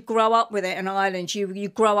ubiquitous. You grow up with it in Ireland. You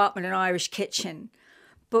grow up in an Irish kitchen.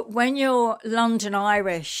 But when you're London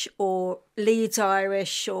Irish or Leeds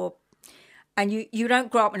Irish, and you don't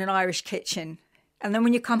grow up in an Irish kitchen, and then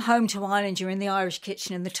when you come home to Ireland, you're in the Irish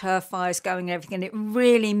kitchen and the turf fire's going and everything, and it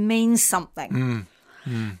really means something.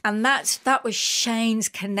 And that was Shane's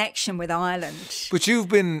connection with Ireland. But you've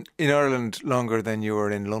been in Ireland longer than you were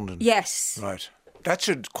in London. Yes. Right. That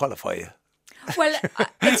should qualify you. Well,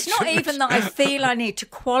 it's not even that I feel I need to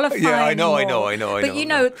qualify. Yeah, I know. But you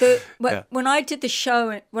know, when I did the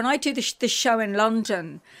show, when I do the show in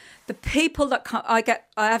London, the people that come, I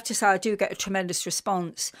have to say, I do get a tremendous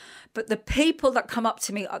response. But the people that come up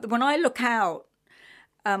to me, when I look out,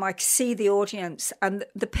 I see the audience, and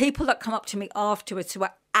the people that come up to me afterwards who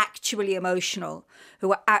are actually emotional,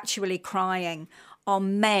 who are actually crying, are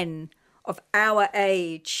men of our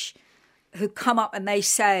age who come up and they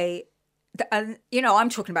say, and you know, I'm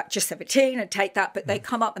talking about just 17 and take that, but they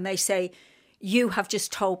come up and they say, you have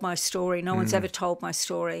just told my story. No one's ever told my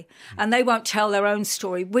story. And they won't tell their own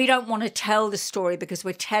story. We don't want to tell the story because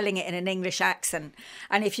we're telling it in an English accent.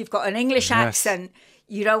 And if you've got an English accent,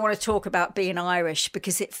 you don't want to talk about being Irish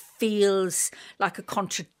because it feels like a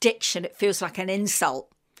contradiction. It feels like an insult.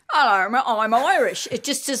 Hello, I'm Irish. It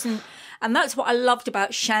just doesn't. And that's what I loved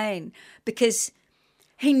about Shane, because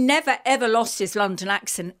he never, ever lost his London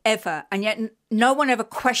accent, ever. And yet no one ever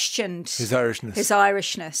questioned his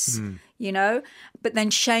Irishness. You know? But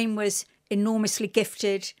then Shane was enormously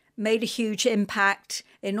gifted, made a huge impact,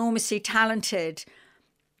 enormously talented.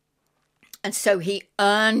 And so he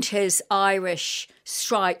earned his Irish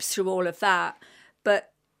stripes through all of that.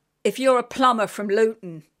 But if you're a plumber from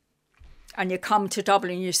Luton and you come to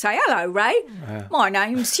Dublin and you say, hello, Ray, my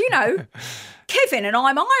name's, Kevin and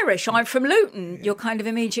I'm Irish, I'm from Luton. You're kind of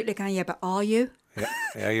immediately going, yeah, but are you?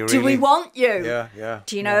 Yeah, you really. Do we want you? Yeah.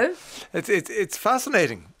 Do you know? It's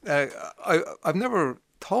fascinating. I've never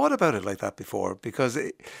thought about it like that before, because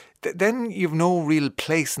then you've no real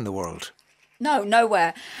place in the world. No,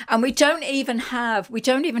 nowhere. And we don't even have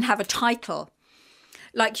a title.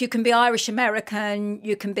 Like, you can be Irish American,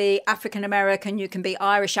 you can be African American, you can be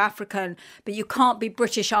Irish African, but you can't be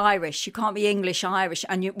British Irish, you can't be English Irish,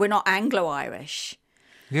 and we're not Anglo Irish.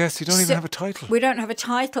 Yes, you don't even have a title. We don't have a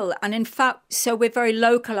title. And in fact, so we're very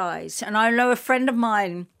localised. And I know a friend of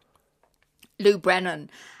mine, Lou Brennan,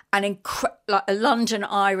 like a London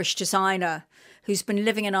Irish designer who's been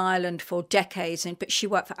living in Ireland for decades, but she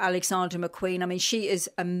worked for Alexander McQueen. I mean, she is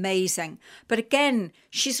amazing. But again,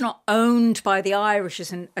 she's not owned by the Irish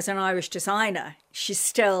as an Irish designer. She's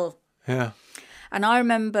still... Yeah. And I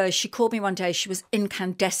remember she called me one day. She was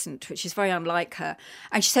incandescent, which is very unlike her.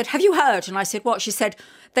 And she said, have you heard? And I said, what? She said,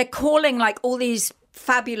 they're calling like all these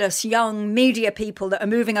fabulous young media people that are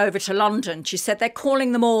moving over to London. She said, they're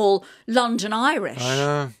calling them all London Irish. I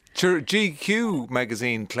know. Sure, GQ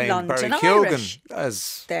magazine claimed London Barry Keoghan Irish.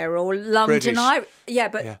 as they're all London Irish. Yeah,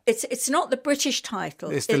 but Yeah. it's not the British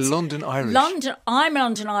title. It's the London Irish. I'm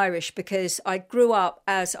London Irish because I grew up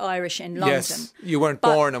as Irish in London. Yes, you weren't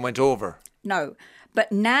born and went over. No. But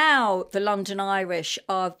now the London Irish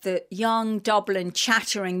are the young Dublin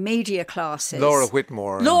chattering media classes. Laura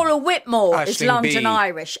Whitmore is London B.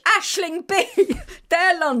 Irish. Aisling B.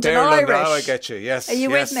 They're London They're Irish. London, I get you, yes. Are you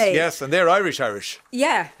with me? Yes, and they're Irish.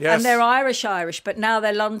 Yeah, Yes. and they're Irish, but now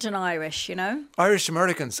they're London Irish, you know? Irish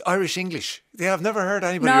Americans, Irish English. Yeah, I've never heard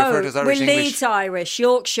anybody No, referred as Irish we're English. Leeds Irish,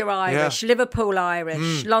 Yorkshire Irish, Yeah. Liverpool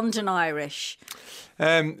Irish, London Irish.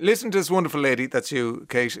 Listen to this wonderful lady, that's you,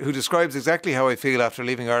 Kate, who describes exactly how I feel after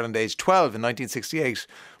leaving Ireland aged 12 in 1968.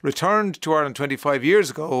 Returned to Ireland 25 years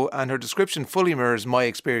ago, and her description fully mirrors my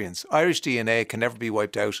experience. Irish DNA can never be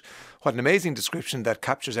wiped out. What an amazing description that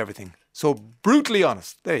captures everything. So brutally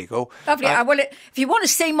honest. There you go. Lovely. Well, if you want to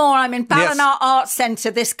see more, I'm in Ballina Arts Centre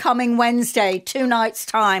this coming Wednesday, 2 nights'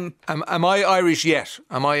 time. Am I Irish Yet?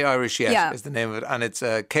 Am I Irish Yet Yeah. is the name of it. And it's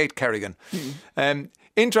Kate Kerrigan.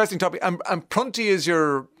 Interesting topic. And Prunty is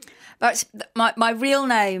your... That's my real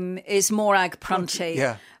name is Morag Prunty.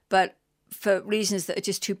 Yeah. But for reasons that are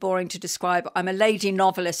just too boring to describe, I'm a lady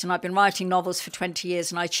novelist and I've been writing novels for 20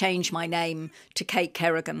 years and I changed my name to Kate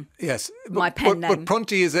Kerrigan. Yes. My pen name. But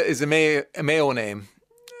Prunty is a Mayo name.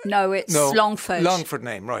 No, it's Longford. Longford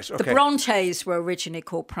name, right. Okay. The Brontes were originally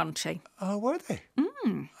called Prunty. Oh, were they?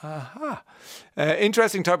 Aha.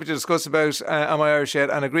 Interesting topic to discuss about Am I Irish Yet?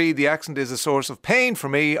 And agree the accent is a source of pain for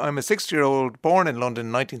me. I'm a 60-year-old born in London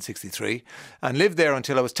in 1963 and lived there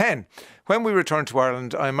until I was 10. When we returned to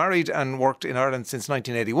Ireland, I married and worked in Ireland since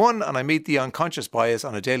 1981, and I meet the unconscious bias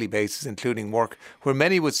on a daily basis, including work, where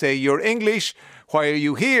many would say, "You're English, why are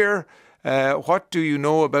you here? What do you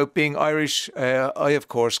know about being Irish?" I, of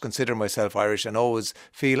course, consider myself Irish and always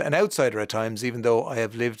feel an outsider at times, even though I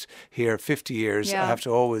have lived here 50 years. Yeah. I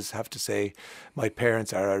always have to say my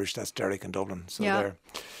parents are Irish. That's Derek and Dublin. So there.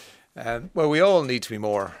 Well, we all need to be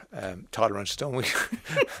more tolerant, don't we?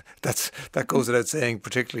 That goes without saying,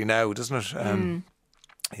 particularly now, doesn't it?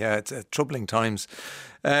 Yeah, it's troubling times.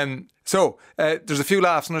 So there's a few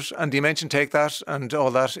laughs in it, and do you mention Take That and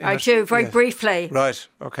all that? I do, very briefly. Right,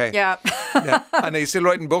 okay. Yeah. Yeah. And are you still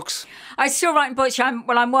writing books? I'm still writing books.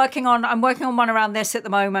 I'm working on one around this at the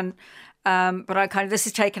moment. But this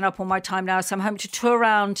has taken up all my time now. So I'm hoping to tour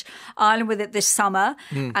around Ireland with it this summer.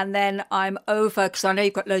 And then I'm over, because I know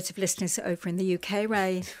you've got loads of listeners over in the UK,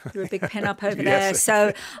 Ray. You're a big pin-up over there.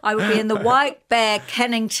 So I will be in the White Bear,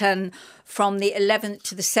 Kennington, from the 11th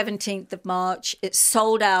to the 17th of March. It's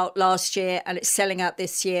sold out last year and it's selling out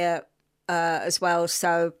this year as well.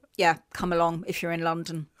 So, yeah, come along if you're in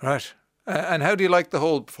London. Right. And how do you like the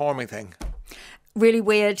whole performing thing? Really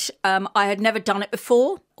weird. I had never done it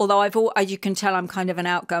before, although as you can tell, I'm kind of an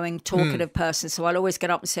outgoing, talkative person, so I'll always get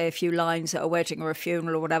up and say a few lines at a wedding or a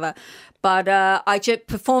funeral or whatever. But I just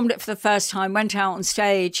performed it for the first time, went out on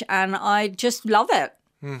stage, and I just love it.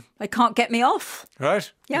 They can't get me off. Right.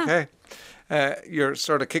 Yeah. Okay. You're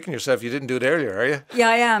sort of kicking yourself. You didn't do it earlier, are you? Yeah,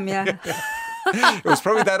 I am, yeah. It was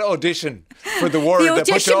probably that audition for the word The that put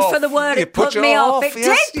you audition off. for the word, it put you me off. off. It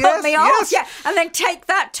Yes, did put yes, me yes. off, yeah. And then Take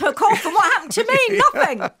That took off, and what happened to me?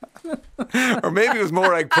 Nothing. Or maybe it was more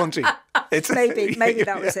like Prunty. Maybe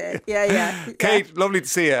that was it. Yeah. Kate, lovely to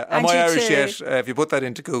see you. Am And I you Irish too. Yet? If you put that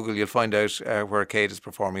into Google, you'll find out where Kate is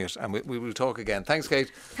performing it, and we will talk again. Thanks,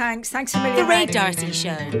 Kate. Thanks a million. The Ray Ray. Darcy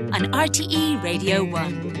Show on RTE Radio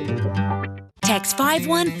 1. Text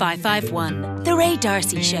 51551. The Ray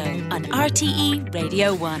Darcy Show on RTE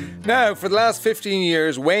Radio 1. Now, for the last 15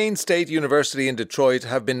 years, Wayne State University in Detroit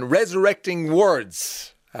have been resurrecting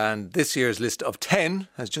words. And this year's list of 10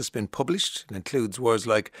 has just been published. It includes words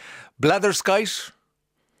like blatherskite,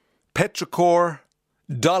 petrichor,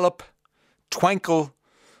 dollop, twankle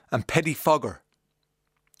and pettifogger.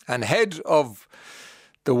 And head of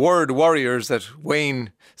the word warriors at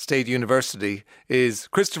Wayne State University is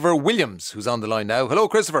Christopher Williams, who's on the line now. Hello,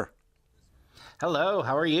 Christopher. Hello,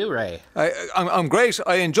 how are you, Ray? I'm great.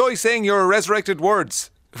 I enjoy saying your resurrected words,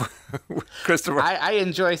 Christopher. I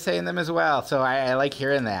enjoy saying them as well, so I like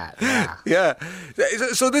hearing that. Yeah. Yeah.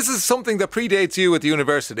 So this is something that predates you at the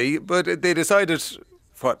university, but they decided,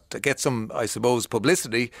 to get some, I suppose,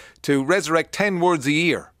 publicity, to resurrect 10 words a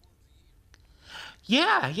year.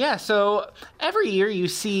 Yeah. So every year you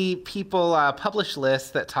see people publish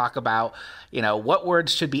lists that talk about, what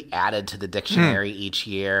words should be added to the dictionary each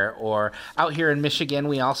year. Or out here in Michigan,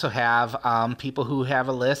 we also have people who have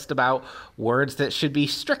a list about words that should be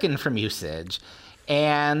stricken from usage.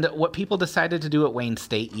 And what people decided to do at Wayne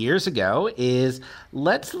State years ago is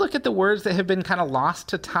let's look at the words that have been kind of lost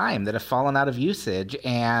to time, that have fallen out of usage.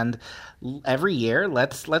 And every year,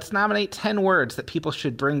 let's nominate 10 words that people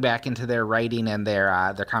should bring back into their writing and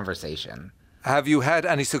their conversation. Have you had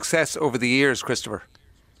any success over the years, Christopher?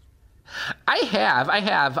 I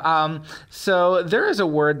have. So there is a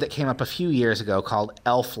word that came up a few years ago called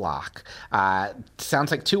elf-lock.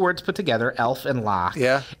 Sounds like two words put together, elf and lock.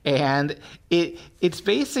 Yeah. And it's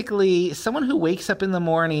basically someone who wakes up in the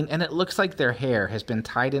morning and it looks like their hair has been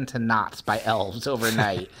tied into knots by elves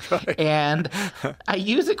overnight. Right. And I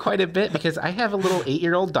use it quite a bit because I have a little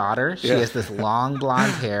 8-year-old daughter. She has this long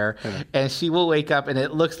blonde hair, and she will wake up and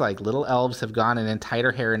it looks like little elves have gone in and tied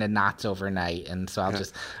her hair into knots overnight. And so I'll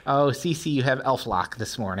just, Cece, you have elf-lock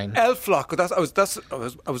this morning. Elf-lock. I was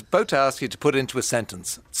about to ask you to put it into a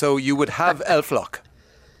sentence. So you would have elf-lock.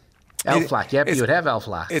 Elf-lock, yep, you would have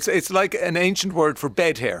elf-lock. It's like an ancient word for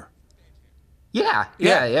bed hair. Yeah,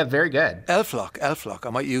 very good. Elf-lock. I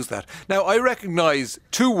might use that. Now, I recognise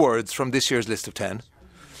 2 words from this year's list of 10.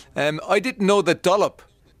 I didn't know that dollop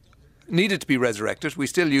needed to be resurrected. We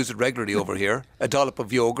still use it regularly over here. A dollop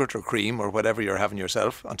of yogurt or cream or whatever you're having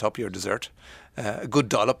yourself on top of your dessert. A good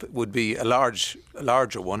dollop would be a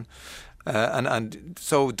larger one. And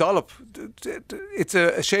so dollop, it's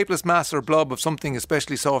a shapeless mass or blob of something,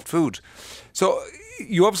 especially soft food. So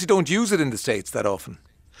you obviously don't use it in the States that often.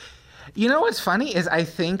 You know what's funny is I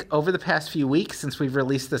think over the past few weeks since we've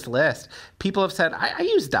released this list, people have said, I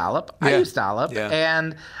use dollop. I use dollop. Yeah.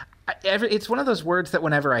 And it's one of those words that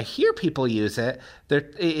whenever I hear people use it,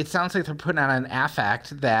 it sounds like they're putting on an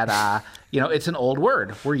affect that, it's an old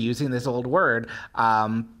word. We're using this old word.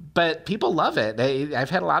 But people love it. I've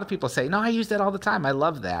had a lot of people say, no, I use that all the time. I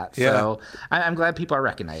love that. Yeah. So I'm glad people are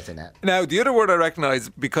recognizing it. Now, the other word I recognize,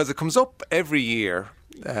 because it comes up every year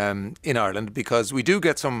in Ireland, because we do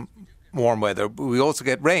get some warm weather, but we also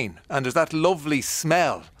get rain. And there's that lovely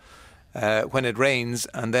smell when it rains,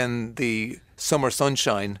 and then the summer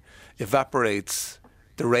sunshine evaporates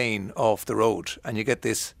the rain off the road, and you get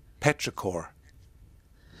this petrichor.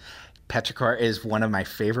 Petrichor is one of my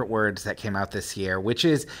favorite words that came out this year, which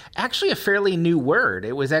is actually a fairly new word.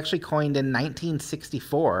 It was actually coined in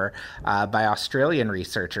 1964 by Australian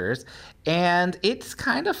researchers, and it's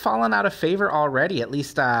kind of fallen out of favor already, at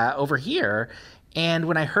least over here. And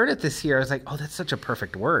when I heard it this year, I was like, oh, that's such a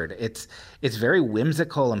perfect word. It's very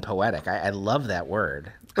whimsical and poetic. I love that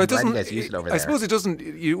word. I'm glad you guys use it over there. I suppose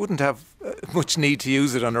you wouldn't have much need to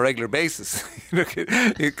use it on a regular basis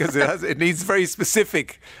because it needs very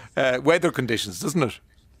specific weather conditions, doesn't it?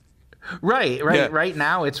 Right. Yeah. Right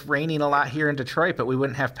now it's raining a lot here in Detroit, but we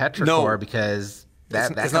wouldn't have petrichor because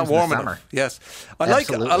it's not warm enough. Yes. I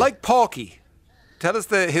like Pawky. Tell us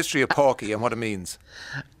the history of Pawky and what it means.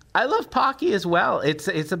 I love Pawky as well.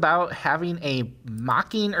 It's about having a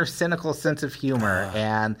mocking or cynical sense of humor,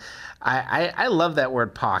 and I love that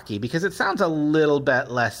word Pawky because it sounds a little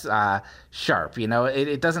bit less sharp.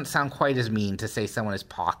 It doesn't sound quite as mean to say someone is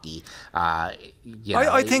Pawky. I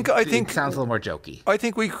think it sounds a little more jokey. I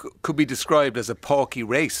think we could be described as a Pawky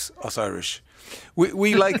race, us Irish.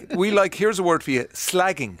 We like. Here's a word for you: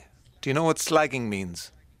 slagging. Do you know what slagging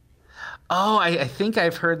means? Oh, I think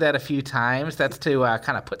I've heard that a few times. That's to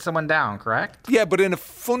kind of put someone down, correct? Yeah, but in a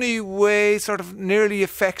funny way, sort of nearly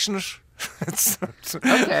affectionate.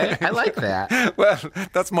 Okay, I like that. Well,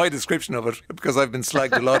 that's my description of it because I've been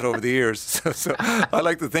slagged a lot over the years. So I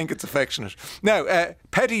like to think it's affectionate. Now,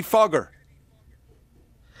 pettifogger.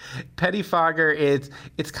 Pettifogger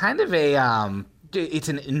it's kind of it's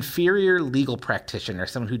an inferior legal practitioner,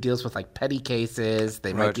 someone who deals with like petty cases.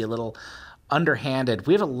 They might be a little underhanded.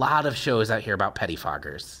 We have a lot of shows out here about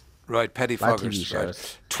pettifoggers. Right, pettifoggers. A lot of TV shows.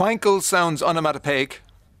 Right. Twankle sounds onomatopoeic.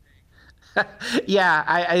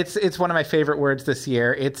 Yeah, it's one of my favorite words this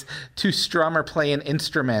year. It's to strum or play an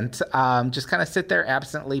instrument. Just kind of sit there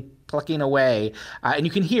absently plucking away. And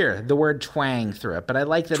you can hear the word twang through it. But I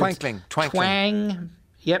like that Twankling. Twang.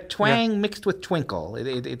 Yep, twang mixed with twinkle.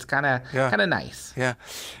 It's kind of nice. Yeah.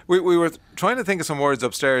 We were trying to think of some words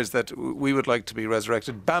upstairs that we would like to be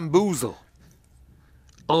resurrected. Bamboozle.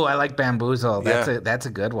 Oh, I like bamboozle. That's a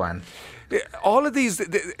good one. All of these,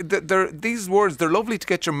 these words, they're lovely to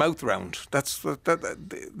get your mouth round. That's like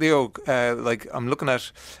I'm looking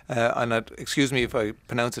at, excuse me if I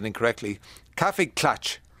pronounce it incorrectly,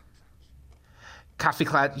 Kaffeeklatsch.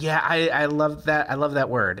 Kaffeeklatsch. Yeah, I love that. I love that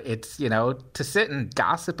word. It's, to sit and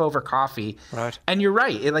gossip over coffee. Right. And you're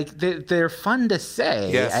right. They're fun to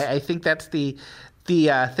say. Yes. I think that's the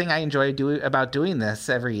thing I enjoy about doing this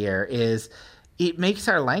every year is it makes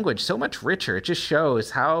our language so much richer. It just shows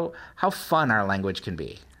how fun our language can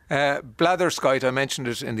be. Blatherskite, I mentioned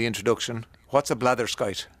it in the introduction. What's a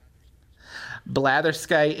blatherskite?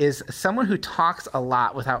 Blatherskite is someone who talks a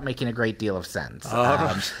lot without making a great deal of sense.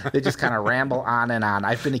 They just kind of ramble on and on.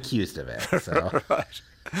 I've been accused of it. So. Right.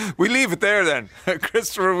 We leave it there then.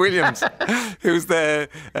 Christopher Williams, who's the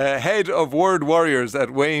head of Word Warriors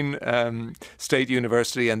at Wayne State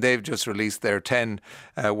University, and they've just released their 10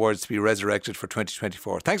 words to be resurrected for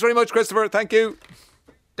 2024. Thanks very much, Christopher. Thank you.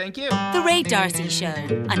 Thank you. The Ray D'Arcy Show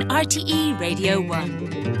on RTE Radio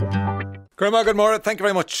 1. Grandma, good morning. Thank you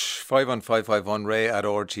very much. 51551 ray at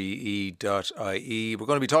rte.ie. We're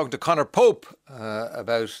going to be talking to Conor Pope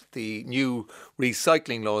about the new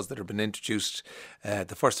recycling laws that have been introduced the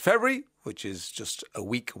 1st of February, which is just a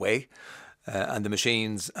week away, and the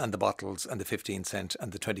machines and the bottles and the 15 cent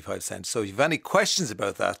and the 25 cent. So if you have any questions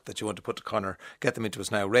about that you want to put to Conor, get them into us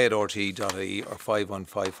now, ray at rte.ie or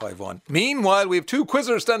 51551. Meanwhile, we have two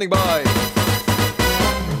quizzers standing by.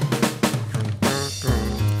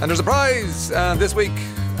 And there's a prize this week.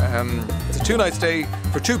 It's a 2-night stay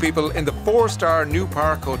for 2 people in the 4-star New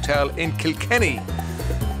Park Hotel in Kilkenny.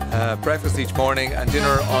 Breakfast each morning and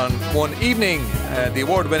dinner on one evening. The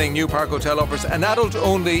award-winning New Park Hotel offers an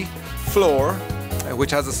adult-only floor, which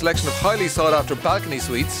has a selection of highly sought-after balcony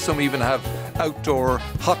suites. Some even have outdoor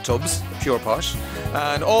hot tubs, pure posh.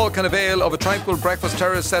 And all can avail of a tranquil breakfast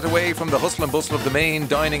terrace set away from the hustle and bustle of the main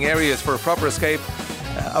dining areas for a proper escape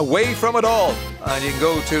away from it all. And you can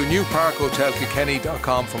go to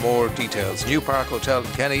newparkhotelkilkenny.com for more details.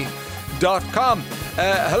 newparkhotelkilkenny.com.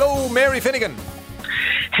 Hello, Mary Finnegan.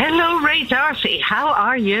 Hello, Ray D'Arcy. How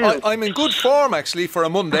are you? I'm in good form, actually, for a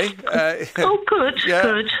Monday. Oh, good, yeah.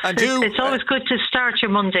 good. And it's always good to start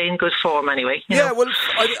your Monday in good form, anyway. You know? Well,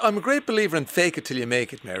 I'm a great believer in fake it till you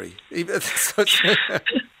make it, Mary.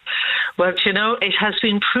 Well, you know, it has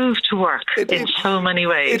been proved to work in so many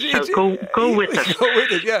ways. Go with it. Go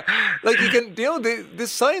with it, yeah. Like you can,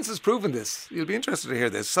 this science has proven this. You'll be interested to hear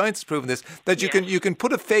this. Science has proven this, that you can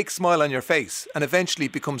put a fake smile on your face and eventually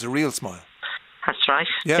it becomes a real smile. That's right.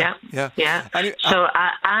 Yeah. Anyway, so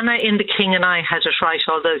Anna in The King and I had it right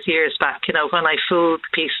all those years back. You know, when I fool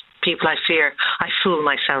people I fear, I fool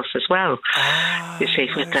myself as well. You see,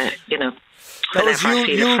 with the, you know, whenever I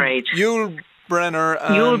feel afraid. Yul Brynner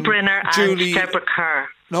and Deborah Kerr.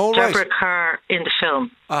 No, Deborah Kerr in the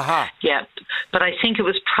film. Aha. Yeah. But I think it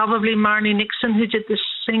was probably Marnie Nixon who did the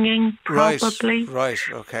singing, probably. Right,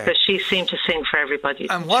 okay. Because she seemed to sing for everybody.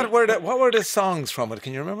 And what were the songs from it?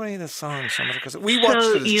 Can you remember any of the songs from it? Because we watched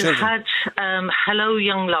it as you children. had Hello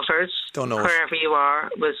Young Lovers. Don't know Wherever You Are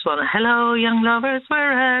was one. Hello Young Lovers,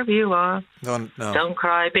 wherever you are. No. Don't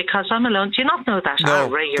cry because I'm alone. Do you not know that? No,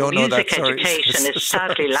 Ray, your don't know music that. Sorry. education is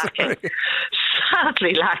sadly lacking.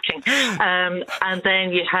 Sadly lacking. And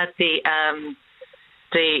then you had the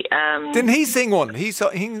didn't he sing one? He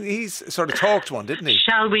sort of talked one, didn't he?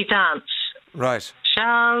 Shall We Dance? Right.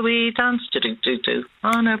 Shall we dance? Do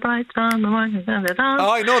on a bright summer morning.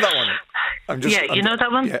 Oh, I know that one. You know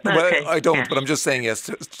that one? Yeah. Okay. Well, I don't, but I'm just saying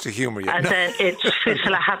yes to humour you. And then it's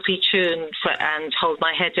Whistle a Happy Tune and Hold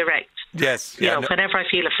My Head Erect. Yes. You know, whenever I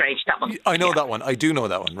feel afraid, that one. I know that one. I do know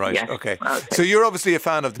that one. Right. Yes. Okay. So you're obviously a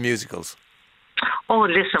fan of the musicals. Oh,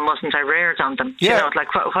 listen, wasn't I reared on them? Yeah. You know,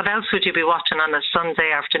 like what else would you be watching on a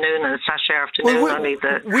Sunday afternoon and a Saturday afternoon?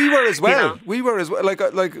 We were as well. You know? We were as well. Like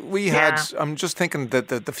we had. I'm just thinking that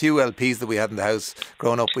the few LPs that we had in the house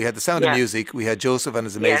growing up, we had The Sound of Music, we had Joseph and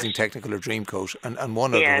His Amazing Technicolor Dreamcoat, and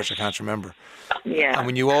one other which I can't remember. Yeah. And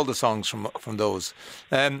we knew all the songs from those.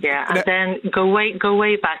 And then go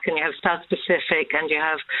way back, and you have South Pacific, and you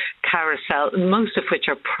have Carousel, most of which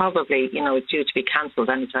are probably, you know, due to be cancelled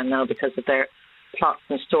anytime now because of their plots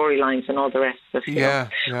and storylines and all the rest of it. Yeah.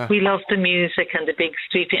 We love the music and the big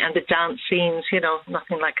street and the dance scenes. You know,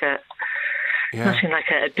 nothing like a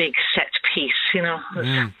big set piece. You know,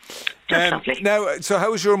 just lovely. Now, so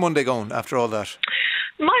how was your Monday going after all that?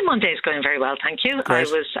 My Monday is going very well, thank you. Great.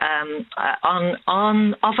 I was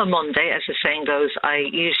of a Monday, as the saying goes, I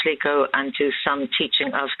usually go and do some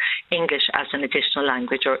teaching of English as an additional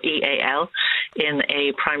language, or EAL, in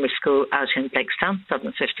a primary school out in Blakestown,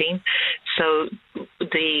 Dublin 15. So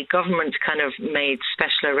the government kind of made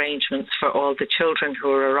special arrangements for all the children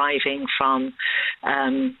who are arriving from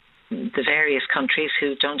the various countries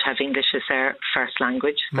who don't have English as their first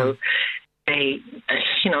language. So they,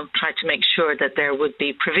 tried to make sure that there would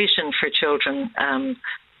be provision for children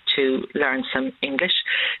to learn some English.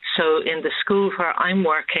 So in the school where I'm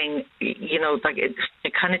working,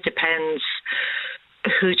 it kind of depends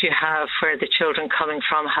who do you have, where the children coming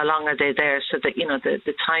from, how long are they there, so that,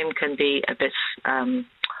 the time can be a bit... the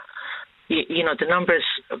numbers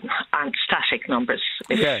aren't static numbers,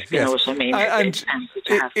 if you know what I mean. And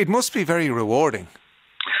it must be very rewarding.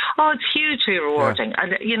 Oh, it's hugely rewarding.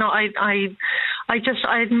 And,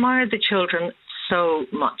 I admire the children so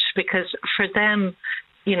much because for them,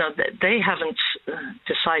 they haven't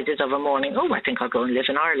decided of a morning, I think I'll go and live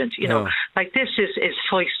in Ireland. Like this is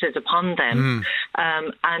foisted upon them.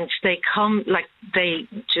 And they come, like they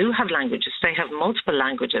do have languages. They have multiple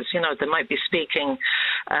languages. They might be speaking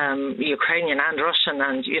Ukrainian and Russian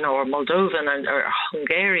and, or Moldovan or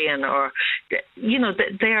Hungarian or,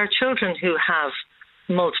 they are children who have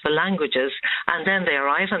multiple languages, and then they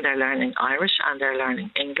arrive and they're learning Irish and they're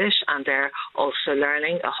learning English and they're also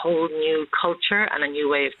learning a whole new culture and a new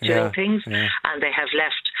way of doing things, and they have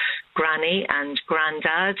left granny and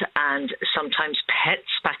granddad and sometimes pets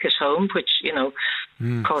back at home, which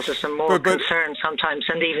causes them more concern sometimes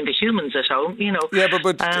than even the humans at home.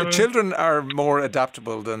 But children are more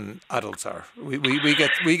adaptable than adults are.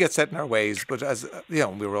 We get set in our ways, but as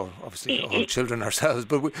we're all obviously all children ourselves,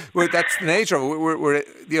 but that's the nature of it. We're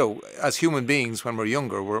as human beings when we're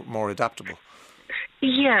younger, we're more adaptable.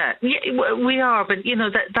 Yeah, we are, but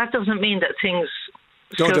that doesn't mean that things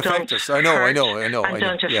don't affect us. I know. And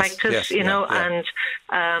don't affect us, and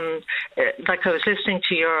like I was listening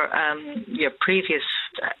to your previous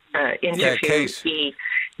interview. Kate.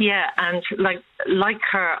 And like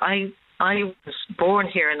her, I was born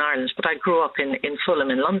here in Ireland, but I grew up in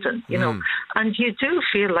Fulham in London, and you do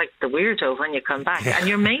feel like the weirdo when you come back, and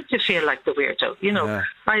you're made to feel like the weirdo.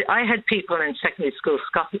 I had people in secondary school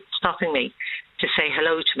stopping me to say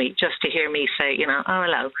hello to me, just to hear me say, oh,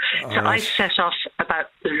 hello. I set off about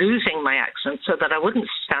losing my accent so that I wouldn't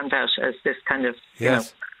stand out as this kind of,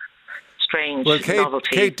 strange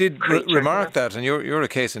novelty. Kate did remark that, and you're a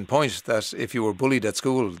case in point, that if you were bullied at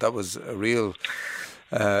school, that was a real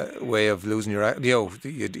way of losing your accent.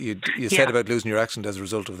 You said about losing your accent as a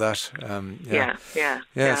result of that. So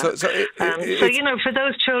for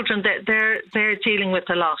those children, they're dealing with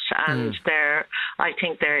a lot, and I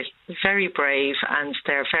think they're very brave, and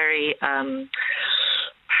they're very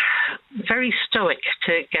very stoic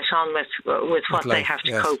to get on with what they have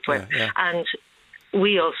to cope with. And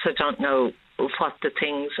we also don't know what the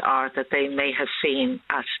things are that they may have seen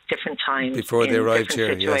at different times before they arrived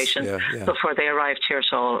here. Before they arrived here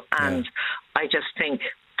at all. And I just think,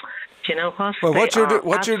 do you know what? Well, what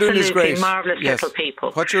you're doing is great. Marvellous little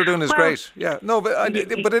people. What you're doing is great. Yeah, no, but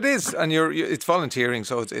it is, and it's volunteering,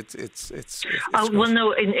 so it's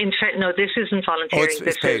no, in fact, no, this isn't volunteering.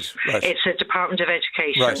 It's paid. Right. It's a Department of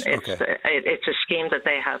Education. Right. It's a scheme that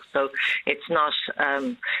they have, so it's not.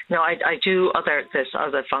 I do there's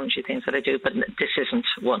other voluntary things that I do, but this isn't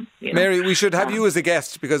one. Mary, we should have you as a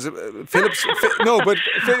guest because Philip's. But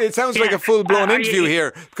it sounds like a full-blown interview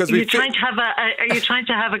here because are you trying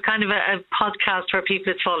to have a kind of a podcast where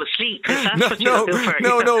people fall asleep? That's what you're looking for.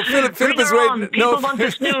 No. Philip is waiting. People want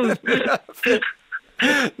to snooze.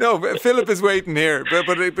 No, Philip is waiting here. But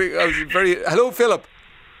I was hello, Philip.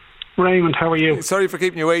 Raymond, how are you? Sorry for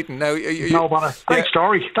keeping you waiting. Now, no bother. Great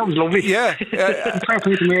story. That was lovely. Yeah. Fair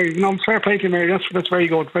play to Mary. Fair play to Mary. That's very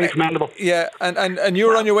good. Very commendable. Yeah, and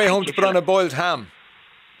you're on your way home to put on a boiled ham.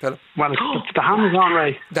 Philip. Well, the ham is on,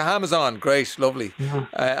 Ray. The ham is on. Great, lovely.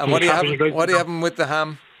 And what do you have with the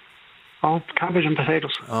ham? Oh, cabbage and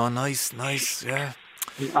potatoes. Oh, nice, yeah.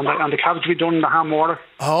 And the cabbage we done in the ham water.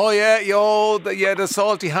 Oh yeah, the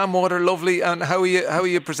salty ham water, lovely. And how are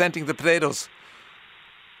you presenting the potatoes?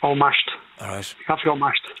 Oh, mashed. All right. You have to go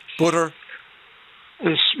mashed. Butter?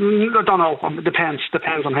 I don't know. It depends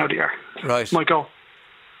on how they are. Right. Might go.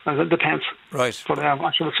 It depends. Right. But I'm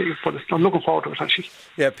looking forward to it, actually.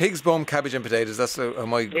 Yeah, pig's bum, cabbage and potatoes. That's how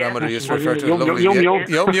my grandmother used to refer to it. Yum.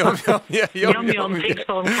 Yeah, yum, pig's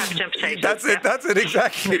bum, cabbage and potatoes. That's it,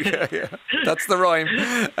 exactly. Yeah. That's the rhyme.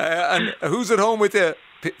 And who's at home with you,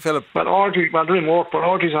 Philip? Well, Audrey, they're in work, but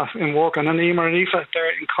Audrey's in work, and then Emer and Aoife, they're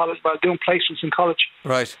in college, doing placements in college.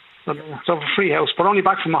 Right. So a free house, but only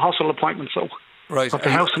back from a hospital appointment, so. Right. Got the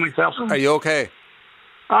house to myself. Are you okay?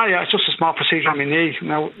 Yeah, it's just a small procedure on my knee.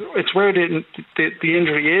 Now, it's where the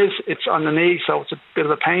injury is. It's on the knee, so it's a bit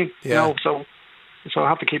of a pain. Yeah. So I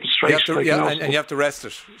have to keep it straight. And you have to rest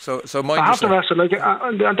it. So mind I have to rest it.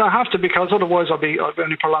 I have to, because otherwise I'll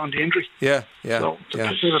only prolong the injury. Yeah. So it's a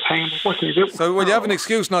bit of a pain. What can you do? So you have an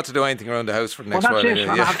excuse not to do anything around the house for the next while. That's it.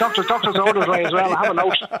 I have doctor's orders as well. I have a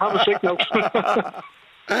note. I have a sick note.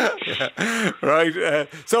 Right.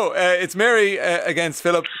 So it's Mary against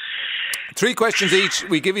Philip. 3 questions each.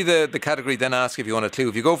 We give you the category, then ask if you want a clue.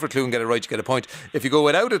 If you go for a clue and get it right, you get a point. If you go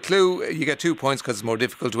without a clue, you get 2 points because it's more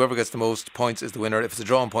difficult. Whoever gets the most points is the winner. If it's a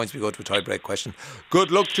draw on points, we go to a tie-break question.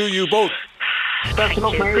 Good luck to you both. Best of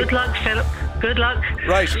luck, Mary. Good luck, Philip. Good luck.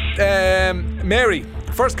 Right. Mary,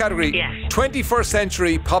 First category, Yes. 21st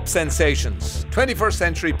century pop sensations. 21st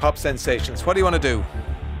century pop sensations. What do you want to do?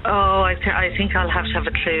 Oh, I think I'll have to have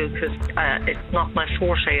a clue because it's not my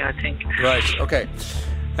forte, I think. Right, okay.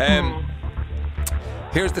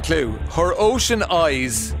 Here's the clue. Her ocean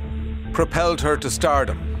eyes propelled her to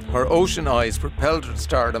stardom. Her ocean eyes propelled her to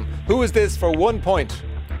stardom. Who is this for 1 point?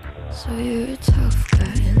 So you're a tough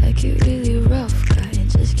guy, like you really rough guy.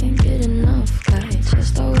 Just can't get enough guy,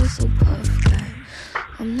 just always so puff guy.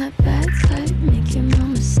 I'm that bad type, make your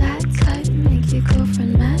mama sad type, make your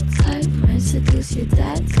girlfriend mad type, might seduce your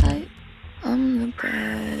dad type. I'm the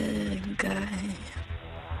bad guy.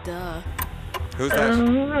 Duh. Who's that?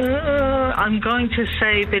 I'm going to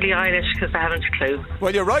say Billie Eilish because I haven't a clue.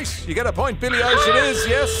 Well, you're right. You get a point. Billie Eilish it is,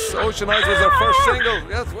 yes. Ocean Eyes was her first single.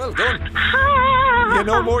 Yes, well done. You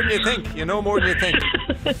know more than you think. You know more than you think.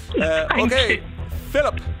 Okay,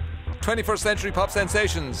 Philip. 21st century pop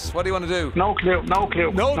sensations. What do you want to do? No clue. No clue.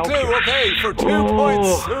 Okay, for 2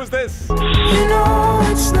 points. Who's this? You know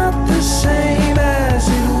it's not the same as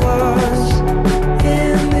it was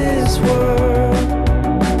in this world.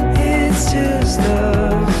 It's just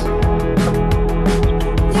us.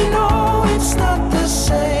 You know it's not the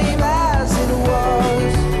same as it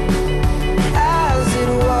was.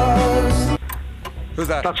 Who's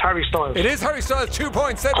that? That's Harry Styles. It is Harry Styles. 2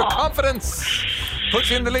 points. Said with confidence. Puts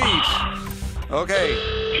you in the lead. Okay.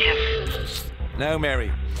 Yes. Now, Mary.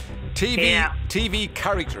 TV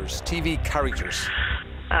characters. TV characters.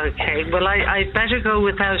 Okay, well, I better go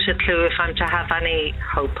without a clue if I'm to have any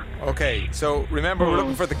hope. Okay, so remember we're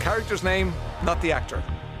looking for the character's name, not the actor.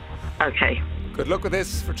 Okay. Good luck with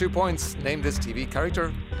this for 2 points. Name this TV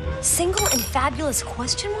character. Single and fabulous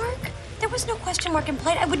question mark? There was no question mark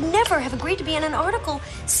implied. I would never have agreed to be in an article.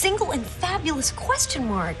 Single and fabulous question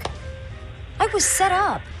mark. I was set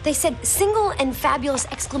up. They said single and fabulous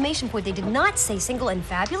exclamation point. They did not say single and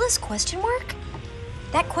fabulous question mark.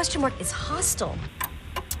 That question mark is hostile.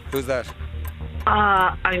 Who's that?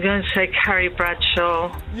 I'm going to say Carrie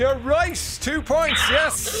Bradshaw. You're right. 2 points.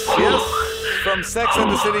 Yes. Yes. From Sex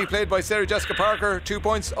and the City, played by Sarah Jessica Parker. 2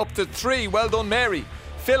 points up to 3. Well done, Mary.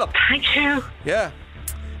 Philip. Thank you. Yeah.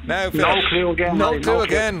 Now, Philip. No clue again. No Mary, clue no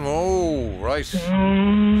again. Oh, right.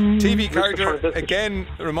 TV character. Again,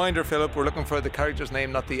 reminder, Philip, we're looking for the character's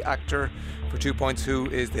name, not the actor. For 2 points, who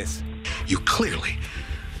is this? You clearly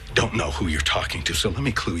don't know who you're talking to, so let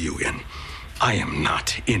me clue you in. I am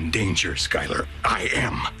not in danger, Skylar. I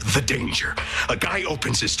am the danger. A guy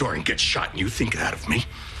opens his door and gets shot, and you think that of me?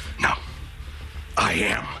 No. I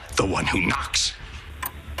am the one who knocks.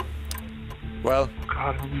 Well,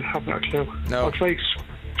 God, I have no clue. No. I'll say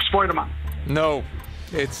Spider-Man. No.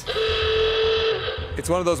 It's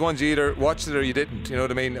one of those ones you either watched it or you didn't. You know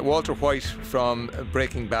what I mean? Walter White from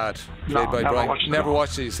Breaking Bad, played by never Brian. watched it, Never no.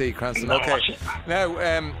 watched it, you see, Cranston. Never Okay. watched it. Now,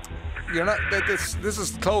 you're not. This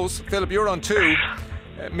is close. Philip, you're on 2.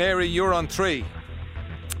 Mary, you're on 3.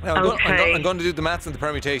 Now, I'm going to do the maths and the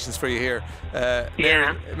permutations for you here.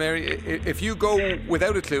 Mary, if you go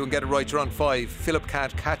without a clue and get it right, you're on 5. Philip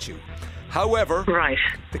can't catch you. However,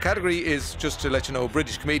 the category is, just to let you know,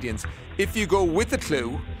 British comedians. If you go with a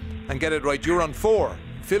clue and get it right, you're on 4.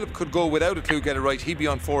 Philip could go without a clue, get it right. He'd be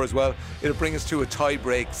on 4 as well. It'll bring us to a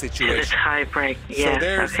tie-break situation. A tie-break,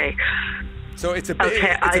 yes, okay. So it's a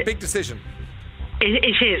big decision.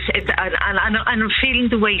 It is. And I'm feeling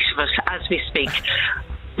the weight of it as we speak.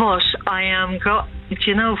 But I am do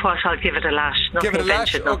you know what? I'll give it a lash. Nothing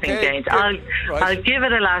ventured, nothing gained. I'll give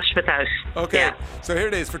it a lash without. Okay, yeah. So here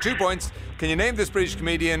it is. For 2 points, can you name this British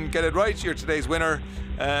comedian? Get it right, you're today's winner.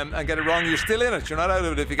 And get it wrong, you're still in it. You're not out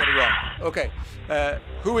of it if you get it wrong. Okay,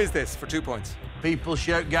 who is this for 2 points? People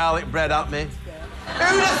shout garlic bread at me.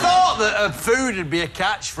 Who'd have thought that food would be a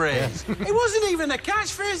catchphrase? It wasn't even a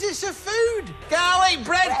catchphrase, it's a food. Garlic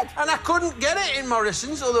bread. And I couldn't get it in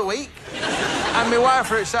Morrison's the other week. And my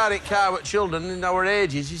wife were outside at car with children in our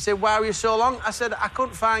ages. She said, why were you so long? I said, I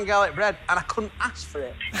couldn't find garlic bread and I couldn't ask for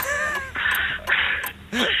it.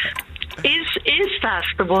 Is that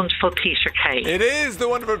the wonderful Peter Kay? It is the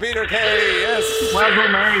wonderful Peter Kay, yes. Well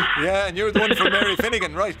done, Mary. Yeah, and you're the wonderful Mary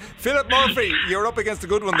Finnegan, right. Philip Murphy, you're up against a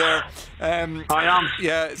good one there. I am.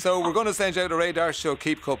 Yeah, so we're going to send you out a Ray Darcy Show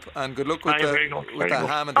Keep Cup, and good luck with the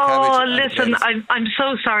ham and the cabbage. Oh, listen, I'm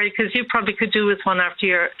so sorry, because you probably could do with one after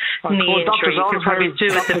your knee injury. You could probably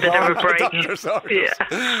do with a bit of a break.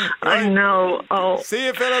 Yeah, I know. Oh. See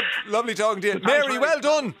you, Philip. Lovely talking to you. Mary, well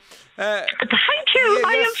done. Thank you. Yeah,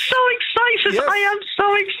 I am so excited. Yes. I am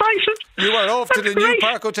so excited. You are off to That's the New great.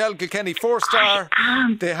 Park Hotel, Kilkenny, 4-star.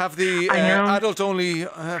 They have the adult-only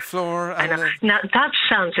floor. I know. Now that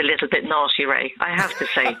sounds a little bit naughty, Ray. I have to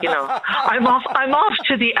say, I'm off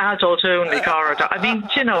to the adult-only corridor. I mean,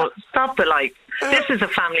 stop the like. This is a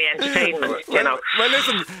family entertainment, Well,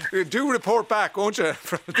 listen, do report back, won't you?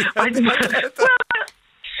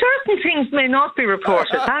 Certain things may not be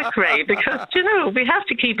reported back, Ray, because, we have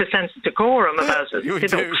to keep a sense of decorum about it. You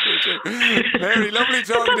do. Very lovely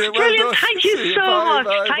talking to you. Well Brilliant. done. Thank you so much.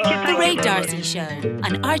 Thank you. The Ray D'Arcy Show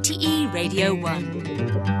on RTE Radio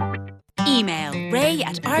 1. Email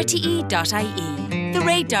ray@rte.ie. The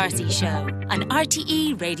Ray D'Arcy Show on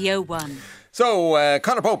RTE Radio 1. So,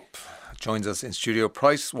 Conor Pope joins us in studio.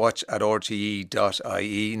 Price watch at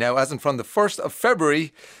rte.ie. Now, as in from the 1st of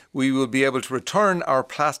February, we will be able to return our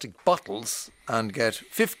plastic bottles and get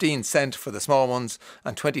 15 cent for the small ones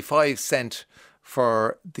and 25 cent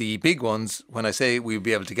for the big ones. When I say we'll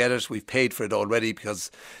be able to get it, we've paid for it already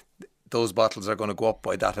because those bottles are going to go up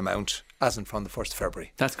by that amount as in from the 1st of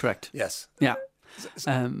February. That's correct. Yes. Yeah.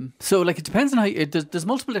 So it depends on how there's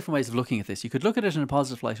multiple different ways of looking at this. You could look at it in a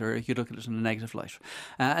positive light or you could look at it in a negative light,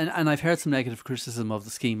 and I've heard some negative criticism of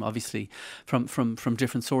the scheme, obviously from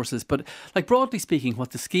different sources, but broadly speaking,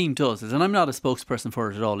 what the scheme does is, and I'm not a spokesperson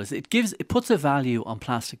for it at all, is it puts a value on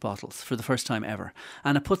plastic bottles for the first time ever,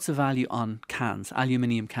 and it puts a value on cans,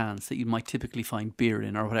 aluminium cans that you might typically find beer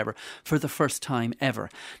in or whatever, for the first time ever.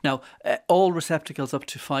 Now, all receptacles up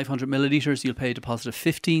to 500 millilitres you'll pay a deposit of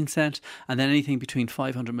 15 cent, and then anything between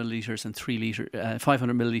 500 millilitres and 3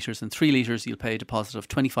 litres you'll pay a deposit of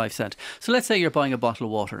 25 cent. So let's say you're buying a bottle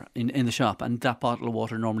of water in the shop, and that bottle of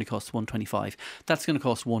water normally costs 1.25. That's going to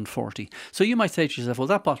cost 1.40. So you might say to yourself, well,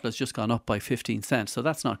 that bottle has just gone up by 15 cents, so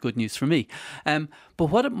that's not good news for me. But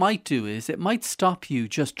what it might do is it might stop you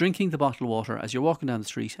just drinking the bottle of water as you're walking down the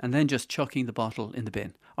street and then just chucking the bottle in the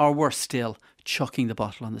bin, or worse still, chucking the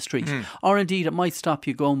bottle on the street. Or indeed it might stop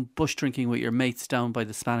you going bush drinking with your mates down by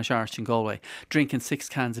the Spanish Arch in Galway, drinking 6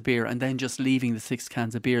 cans of beer and then just leaving the 6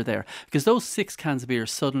 cans of beer there, because those 6 cans of beer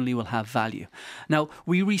suddenly will have value. Now,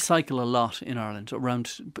 we recycle a lot in Ireland,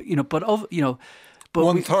 around, but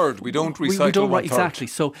one third. We don't recycle we don't, one third. Exactly.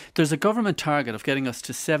 So there's a government target of getting us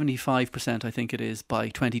to 75%, I think it is, by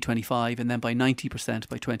 2025, and then by 90%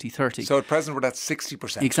 by 2030. So at present we're at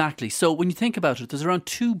 60%. Exactly. So when you think about it, there's around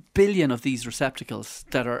 2 billion of these receptacles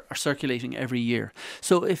that are circulating every year.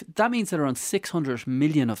 So if that means that around 600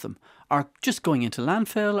 million of them are just going into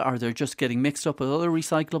landfill, or they're just getting mixed up with other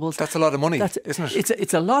recyclables. That's a lot of money, isn't it?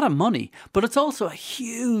 It's a lot of money, but it's also a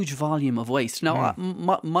huge volume of waste. Now,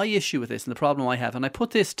 my issue with this, and the problem I have, and I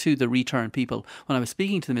put this to the return people when I was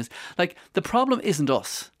speaking to them, is the problem isn't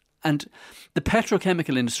us. And the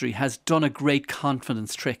petrochemical industry has done a great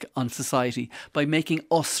confidence trick on society by making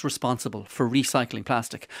us responsible for recycling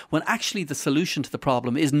plastic, when actually the solution to the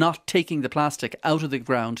problem is not taking the plastic out of the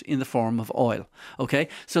ground in the form of oil. Okay?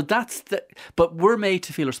 So but we're made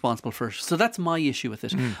to feel responsible for it. So that's my issue with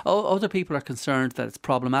it. Other people are concerned that it's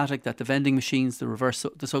problematic, that the vending machines,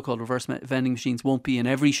 the so-called reverse vending machines won't be in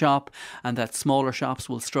every shop, and that smaller shops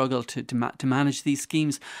will struggle to manage these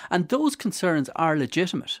schemes. And those concerns are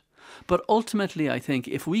legitimate. But ultimately, I think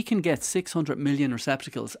if we can get 600 million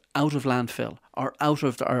receptacles out of landfill or out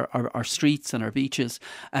of our streets and our beaches,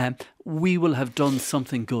 we will have done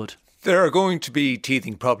something good. There are going to be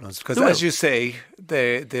teething problems because, as you say,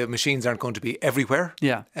 the machines aren't going to be everywhere.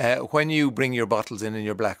 Yeah. When you bring your bottles in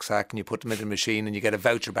your black sack and you put them in the machine and you get a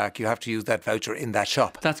voucher back, you have to use that voucher in that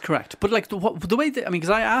shop. That's correct. But the way because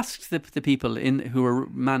I asked the people who are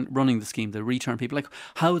running the scheme, the return people,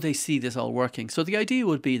 how they see this all working. So the idea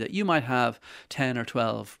would be that you might have 10 or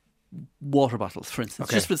 12 water bottles, for instance,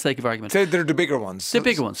 just for the sake of argument. They're the bigger ones. The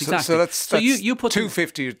bigger ones, exactly. So that's you put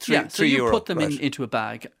 €2.50 or €3. So you put them into a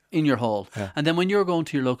bag in your hall, and then when you're going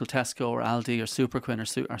to your local Tesco or Aldi or Superquinn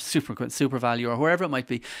or Superquinn, SuperValu or wherever it might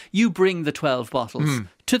be, you bring the 12 bottles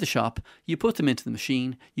to the shop, you put them into the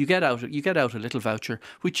machine, you get out a little voucher,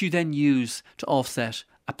 which you then use to offset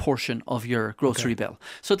a portion of your grocery bill.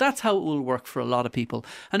 So that's how it will work for a lot of people.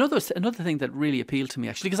 Another thing that really appealed to me,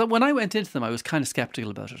 actually, because when I went into them, I was kind of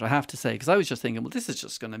sceptical about it, I have to say, because I was just thinking, well, this is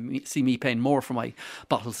just going to see me paying more for my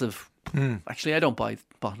bottles of actually, I don't buy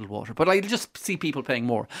bottled water, but I just see people paying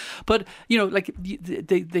more. But,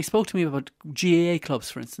 they spoke to me about GAA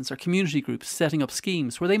clubs, for instance, or community groups setting up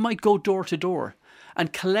schemes where they might go door to door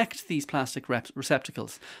and collect these plastic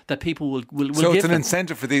receptacles that people will so give it's an them.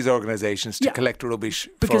 incentive for these organisations to collect rubbish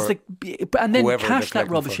because for and then whoever cash they're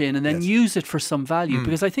that rubbish collecting in and then Yes. use it for some value.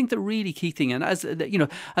 Because I think the really key thing, and as you know,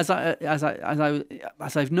 as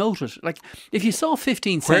I've noted, like if you saw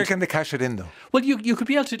 15 cents, Where can they cash it in though? well, you could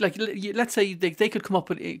be able to, like, let's say they could come up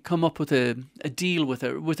with a deal with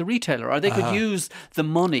a retailer, or they could use the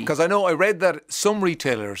money. Because I know I read that some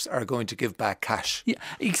retailers are going to give back cash. Yeah,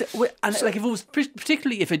 exactly. And like if it was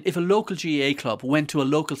particularly if a local GAA club went to a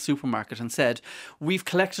local supermarket and said, "We've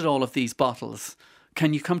collected all of these bottles.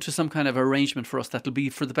 Can you come to some kind of arrangement for us that'll be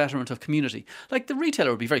for the betterment of community?" Like the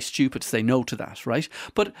retailer would be very stupid to say no to that, right?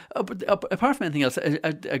 But apart from anything else,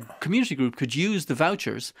 a community group could use the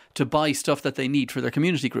vouchers to buy stuff that they need for their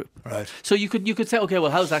community group. Right. So you could say, okay,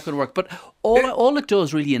 well, how's that going to work? But all it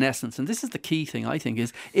does really, in essence, and this is the key thing I think,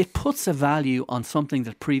 is it puts a value on something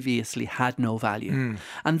that previously had no value,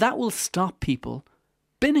 and that will stop people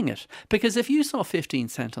binning it. Because if you saw 15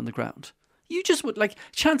 cent on the ground, you just would, like,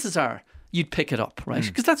 chances are you'd pick it up, right?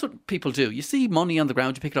 Because that's what people do. You see money on the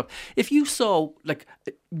ground, you pick it up. If you saw like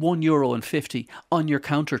 €1.50 on your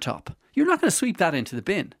countertop, you're not going to sweep that into the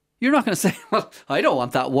bin. You're not going to say, well, I don't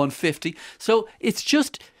want that $1.50. So it's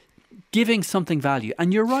just giving something value.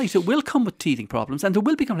 And you're right, it will come with teething problems and there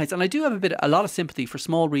will be complaints. And I do have a lot of sympathy for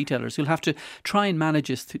small retailers who'll have to try and manage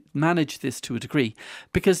this to a degree,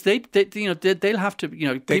 because they'll have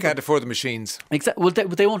to, They can't afford the machines. Exactly. Well,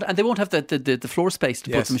 they won't, and they won't have the floor space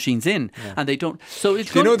to put the machines in, and they don't. So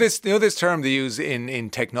it's this term they use in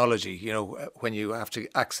technology. When you have to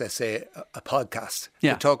access a podcast,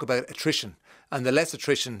 they talk about attrition. And the less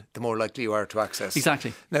attrition, the more likely you are to access.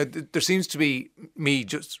 Exactly. Now, there seems to be, me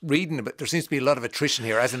just reading about, there seems to be a lot of attrition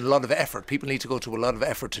here, as in a lot of effort. People need to go to a lot of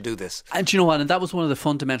effort to do this. And do you know what? And that was one of the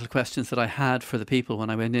fundamental questions that I had for the people when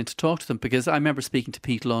I went in to talk to them, because I remember speaking to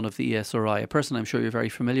Pete Lunn of the ESRI, a person I'm sure you're very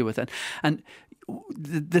familiar with. And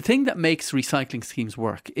the thing that makes recycling schemes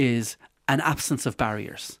work is an absence of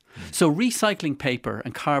barriers. So recycling paper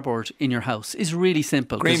and cardboard in your house is really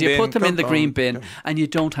simple, because you put them in the green bin and you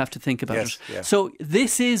don't have to think about it. Yes. So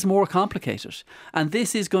this is more complicated, and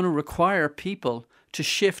this is going to require people to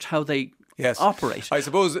shift how they operate. I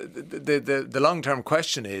suppose the long-term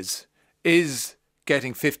question is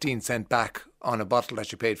getting 15 cent back on a bottle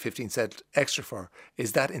that you paid 15 cent extra for,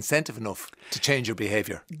 is that incentive enough to change your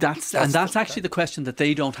behaviour? That's actually the question that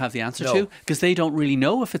they don't have the answer to, because they don't really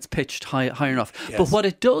know if it's pitched high enough. Yes. But what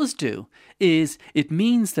it does do is it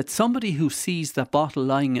means that somebody who sees that bottle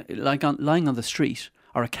lying on the street,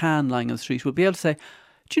 or a can lying on the street, will be able to say,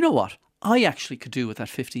 do you know what? I actually could do with that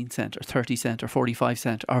 15 cent or 30 cent or 45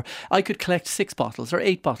 cent, or I could collect 6 bottles or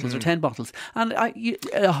 8 bottles or 10 bottles, and a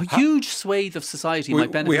huge swathe of society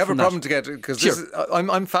might benefit from that. We have a problem to get, because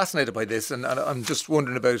I'm fascinated by this, and I'm just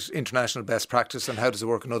wondering about international best practice and how does it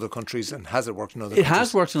work in other countries, and has it worked in other countries? It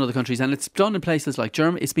has worked in other countries, and it's done in places like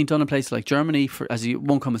Germany. It's been done in places like Germany, it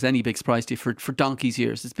won't come as any big surprise to you, for donkey's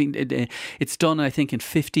years. It's done, I think, in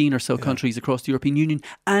 15 or so countries across the European Union,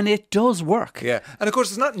 and it does work. Yeah, and of course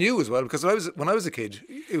it's not new as well, because when I was a kid,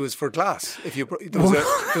 it was for glass. There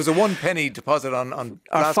was a 1 penny deposit on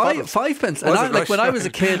glass bottles. 5 pence. And when I was a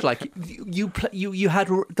kid, like you had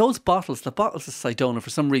those bottles, the bottles of Sidona, for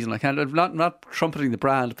some reason, I'm not trumpeting the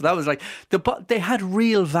brand, but that was like they had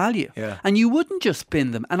real value, and you wouldn't just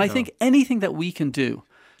bin them. And I think anything that we can do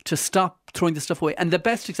to stop throwing the stuff away. And the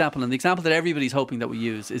best example, and the example that everybody's hoping that we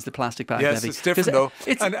use, is the plastic bag levy. Yes, it's different though.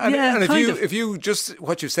 And if you just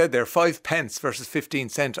what you said there, 5 pence versus 15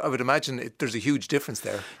 cent, I would imagine there's a huge difference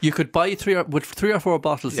there. You could buy 3 or 4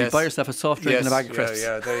 bottles. You'd buy yourself a soft drink and a bag of crisps.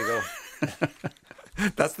 Yeah, there you go.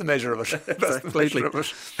 That's the measure of it. That's the measure of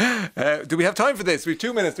it. Do we have time for this? We have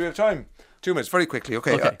 2 minutes. Do we have time? 2 minutes, very quickly.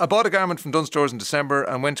 Okay. I bought a garment from Dunnes Stores in December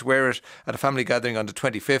and went to wear it at a family gathering on the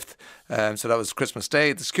 25th. So that was Christmas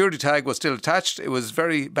Day. The security tag was still attached. It was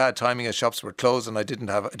very bad timing as shops were closed and I didn't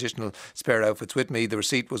have additional spare outfits with me. The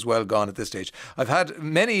receipt was well gone at this stage. I've had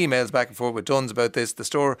many emails back and forth with Dunnes about this. The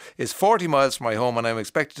store is 40 miles from my home and I'm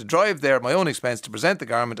expected to drive there at my own expense to present the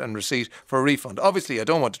garment and receipt for a refund. Obviously, I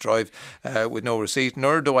don't want to drive with no receipt,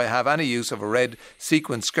 nor do I have any use of a red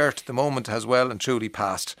sequin skirt. The moment has well and truly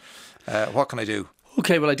passed. What can I do?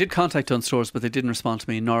 Okay, well, I did contact Dunnes Stores, but they didn't respond to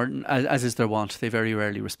me, nor, as is their wont, they very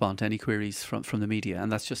rarely respond to any queries from the media,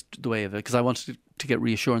 and that's just the way of it, because I wanted to get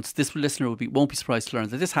reassurance. This listener won't be surprised to learn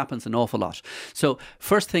that this happens an awful lot. So,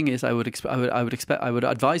 first thing is, I would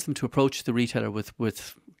advise them to approach the retailer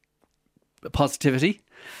with positivity.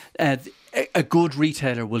 a good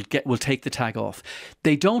retailer will take the tag off.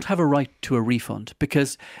 They don't have a right to a refund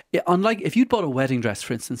because, unlike if you'd bought a wedding dress,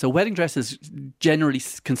 for instance, a wedding dress is generally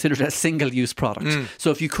considered a single-use product.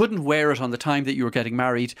 So if you couldn't wear it on the time that you were getting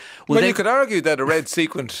married, well, you could argue that a red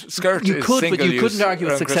sequined skirt you is could, single-use. but you couldn't argue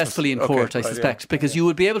it successfully Christmas. in court, I suspect, because you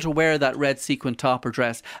would be able to wear that red sequin top or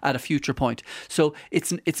dress at a future point. So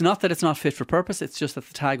it's not that it's not fit for purpose, it's just that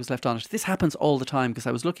the tag was left on it. This happens all the time because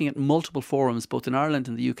I was looking at multiple forums, both in Ireland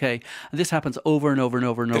and the UK, and this happens over and over and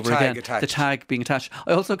over and over again. The tag being attached.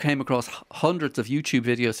 I also came across hundreds of YouTube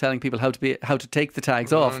videos telling people how to take the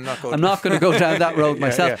tags off. I'm not going to go down that road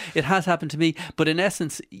myself. It has happened to me, but in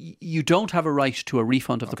essence, you don't have a right to a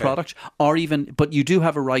refund of the product, but you do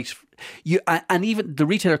have a right. And even the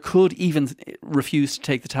retailer could even refuse to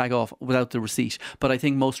take the tag off without the receipt. But I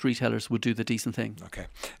think most retailers would do the decent thing. Okay.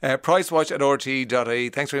 Pricewatch at RTE.ie.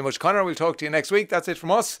 Thanks very much, Conor. We'll talk to you next week. That's it from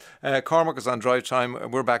us. Cormac is on drive time.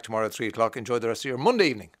 We're back tomorrow at 3 o'clock. Enjoy the rest of your Monday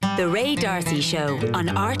evening. The Ray D'Arcy Show on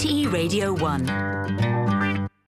RTE Radio 1.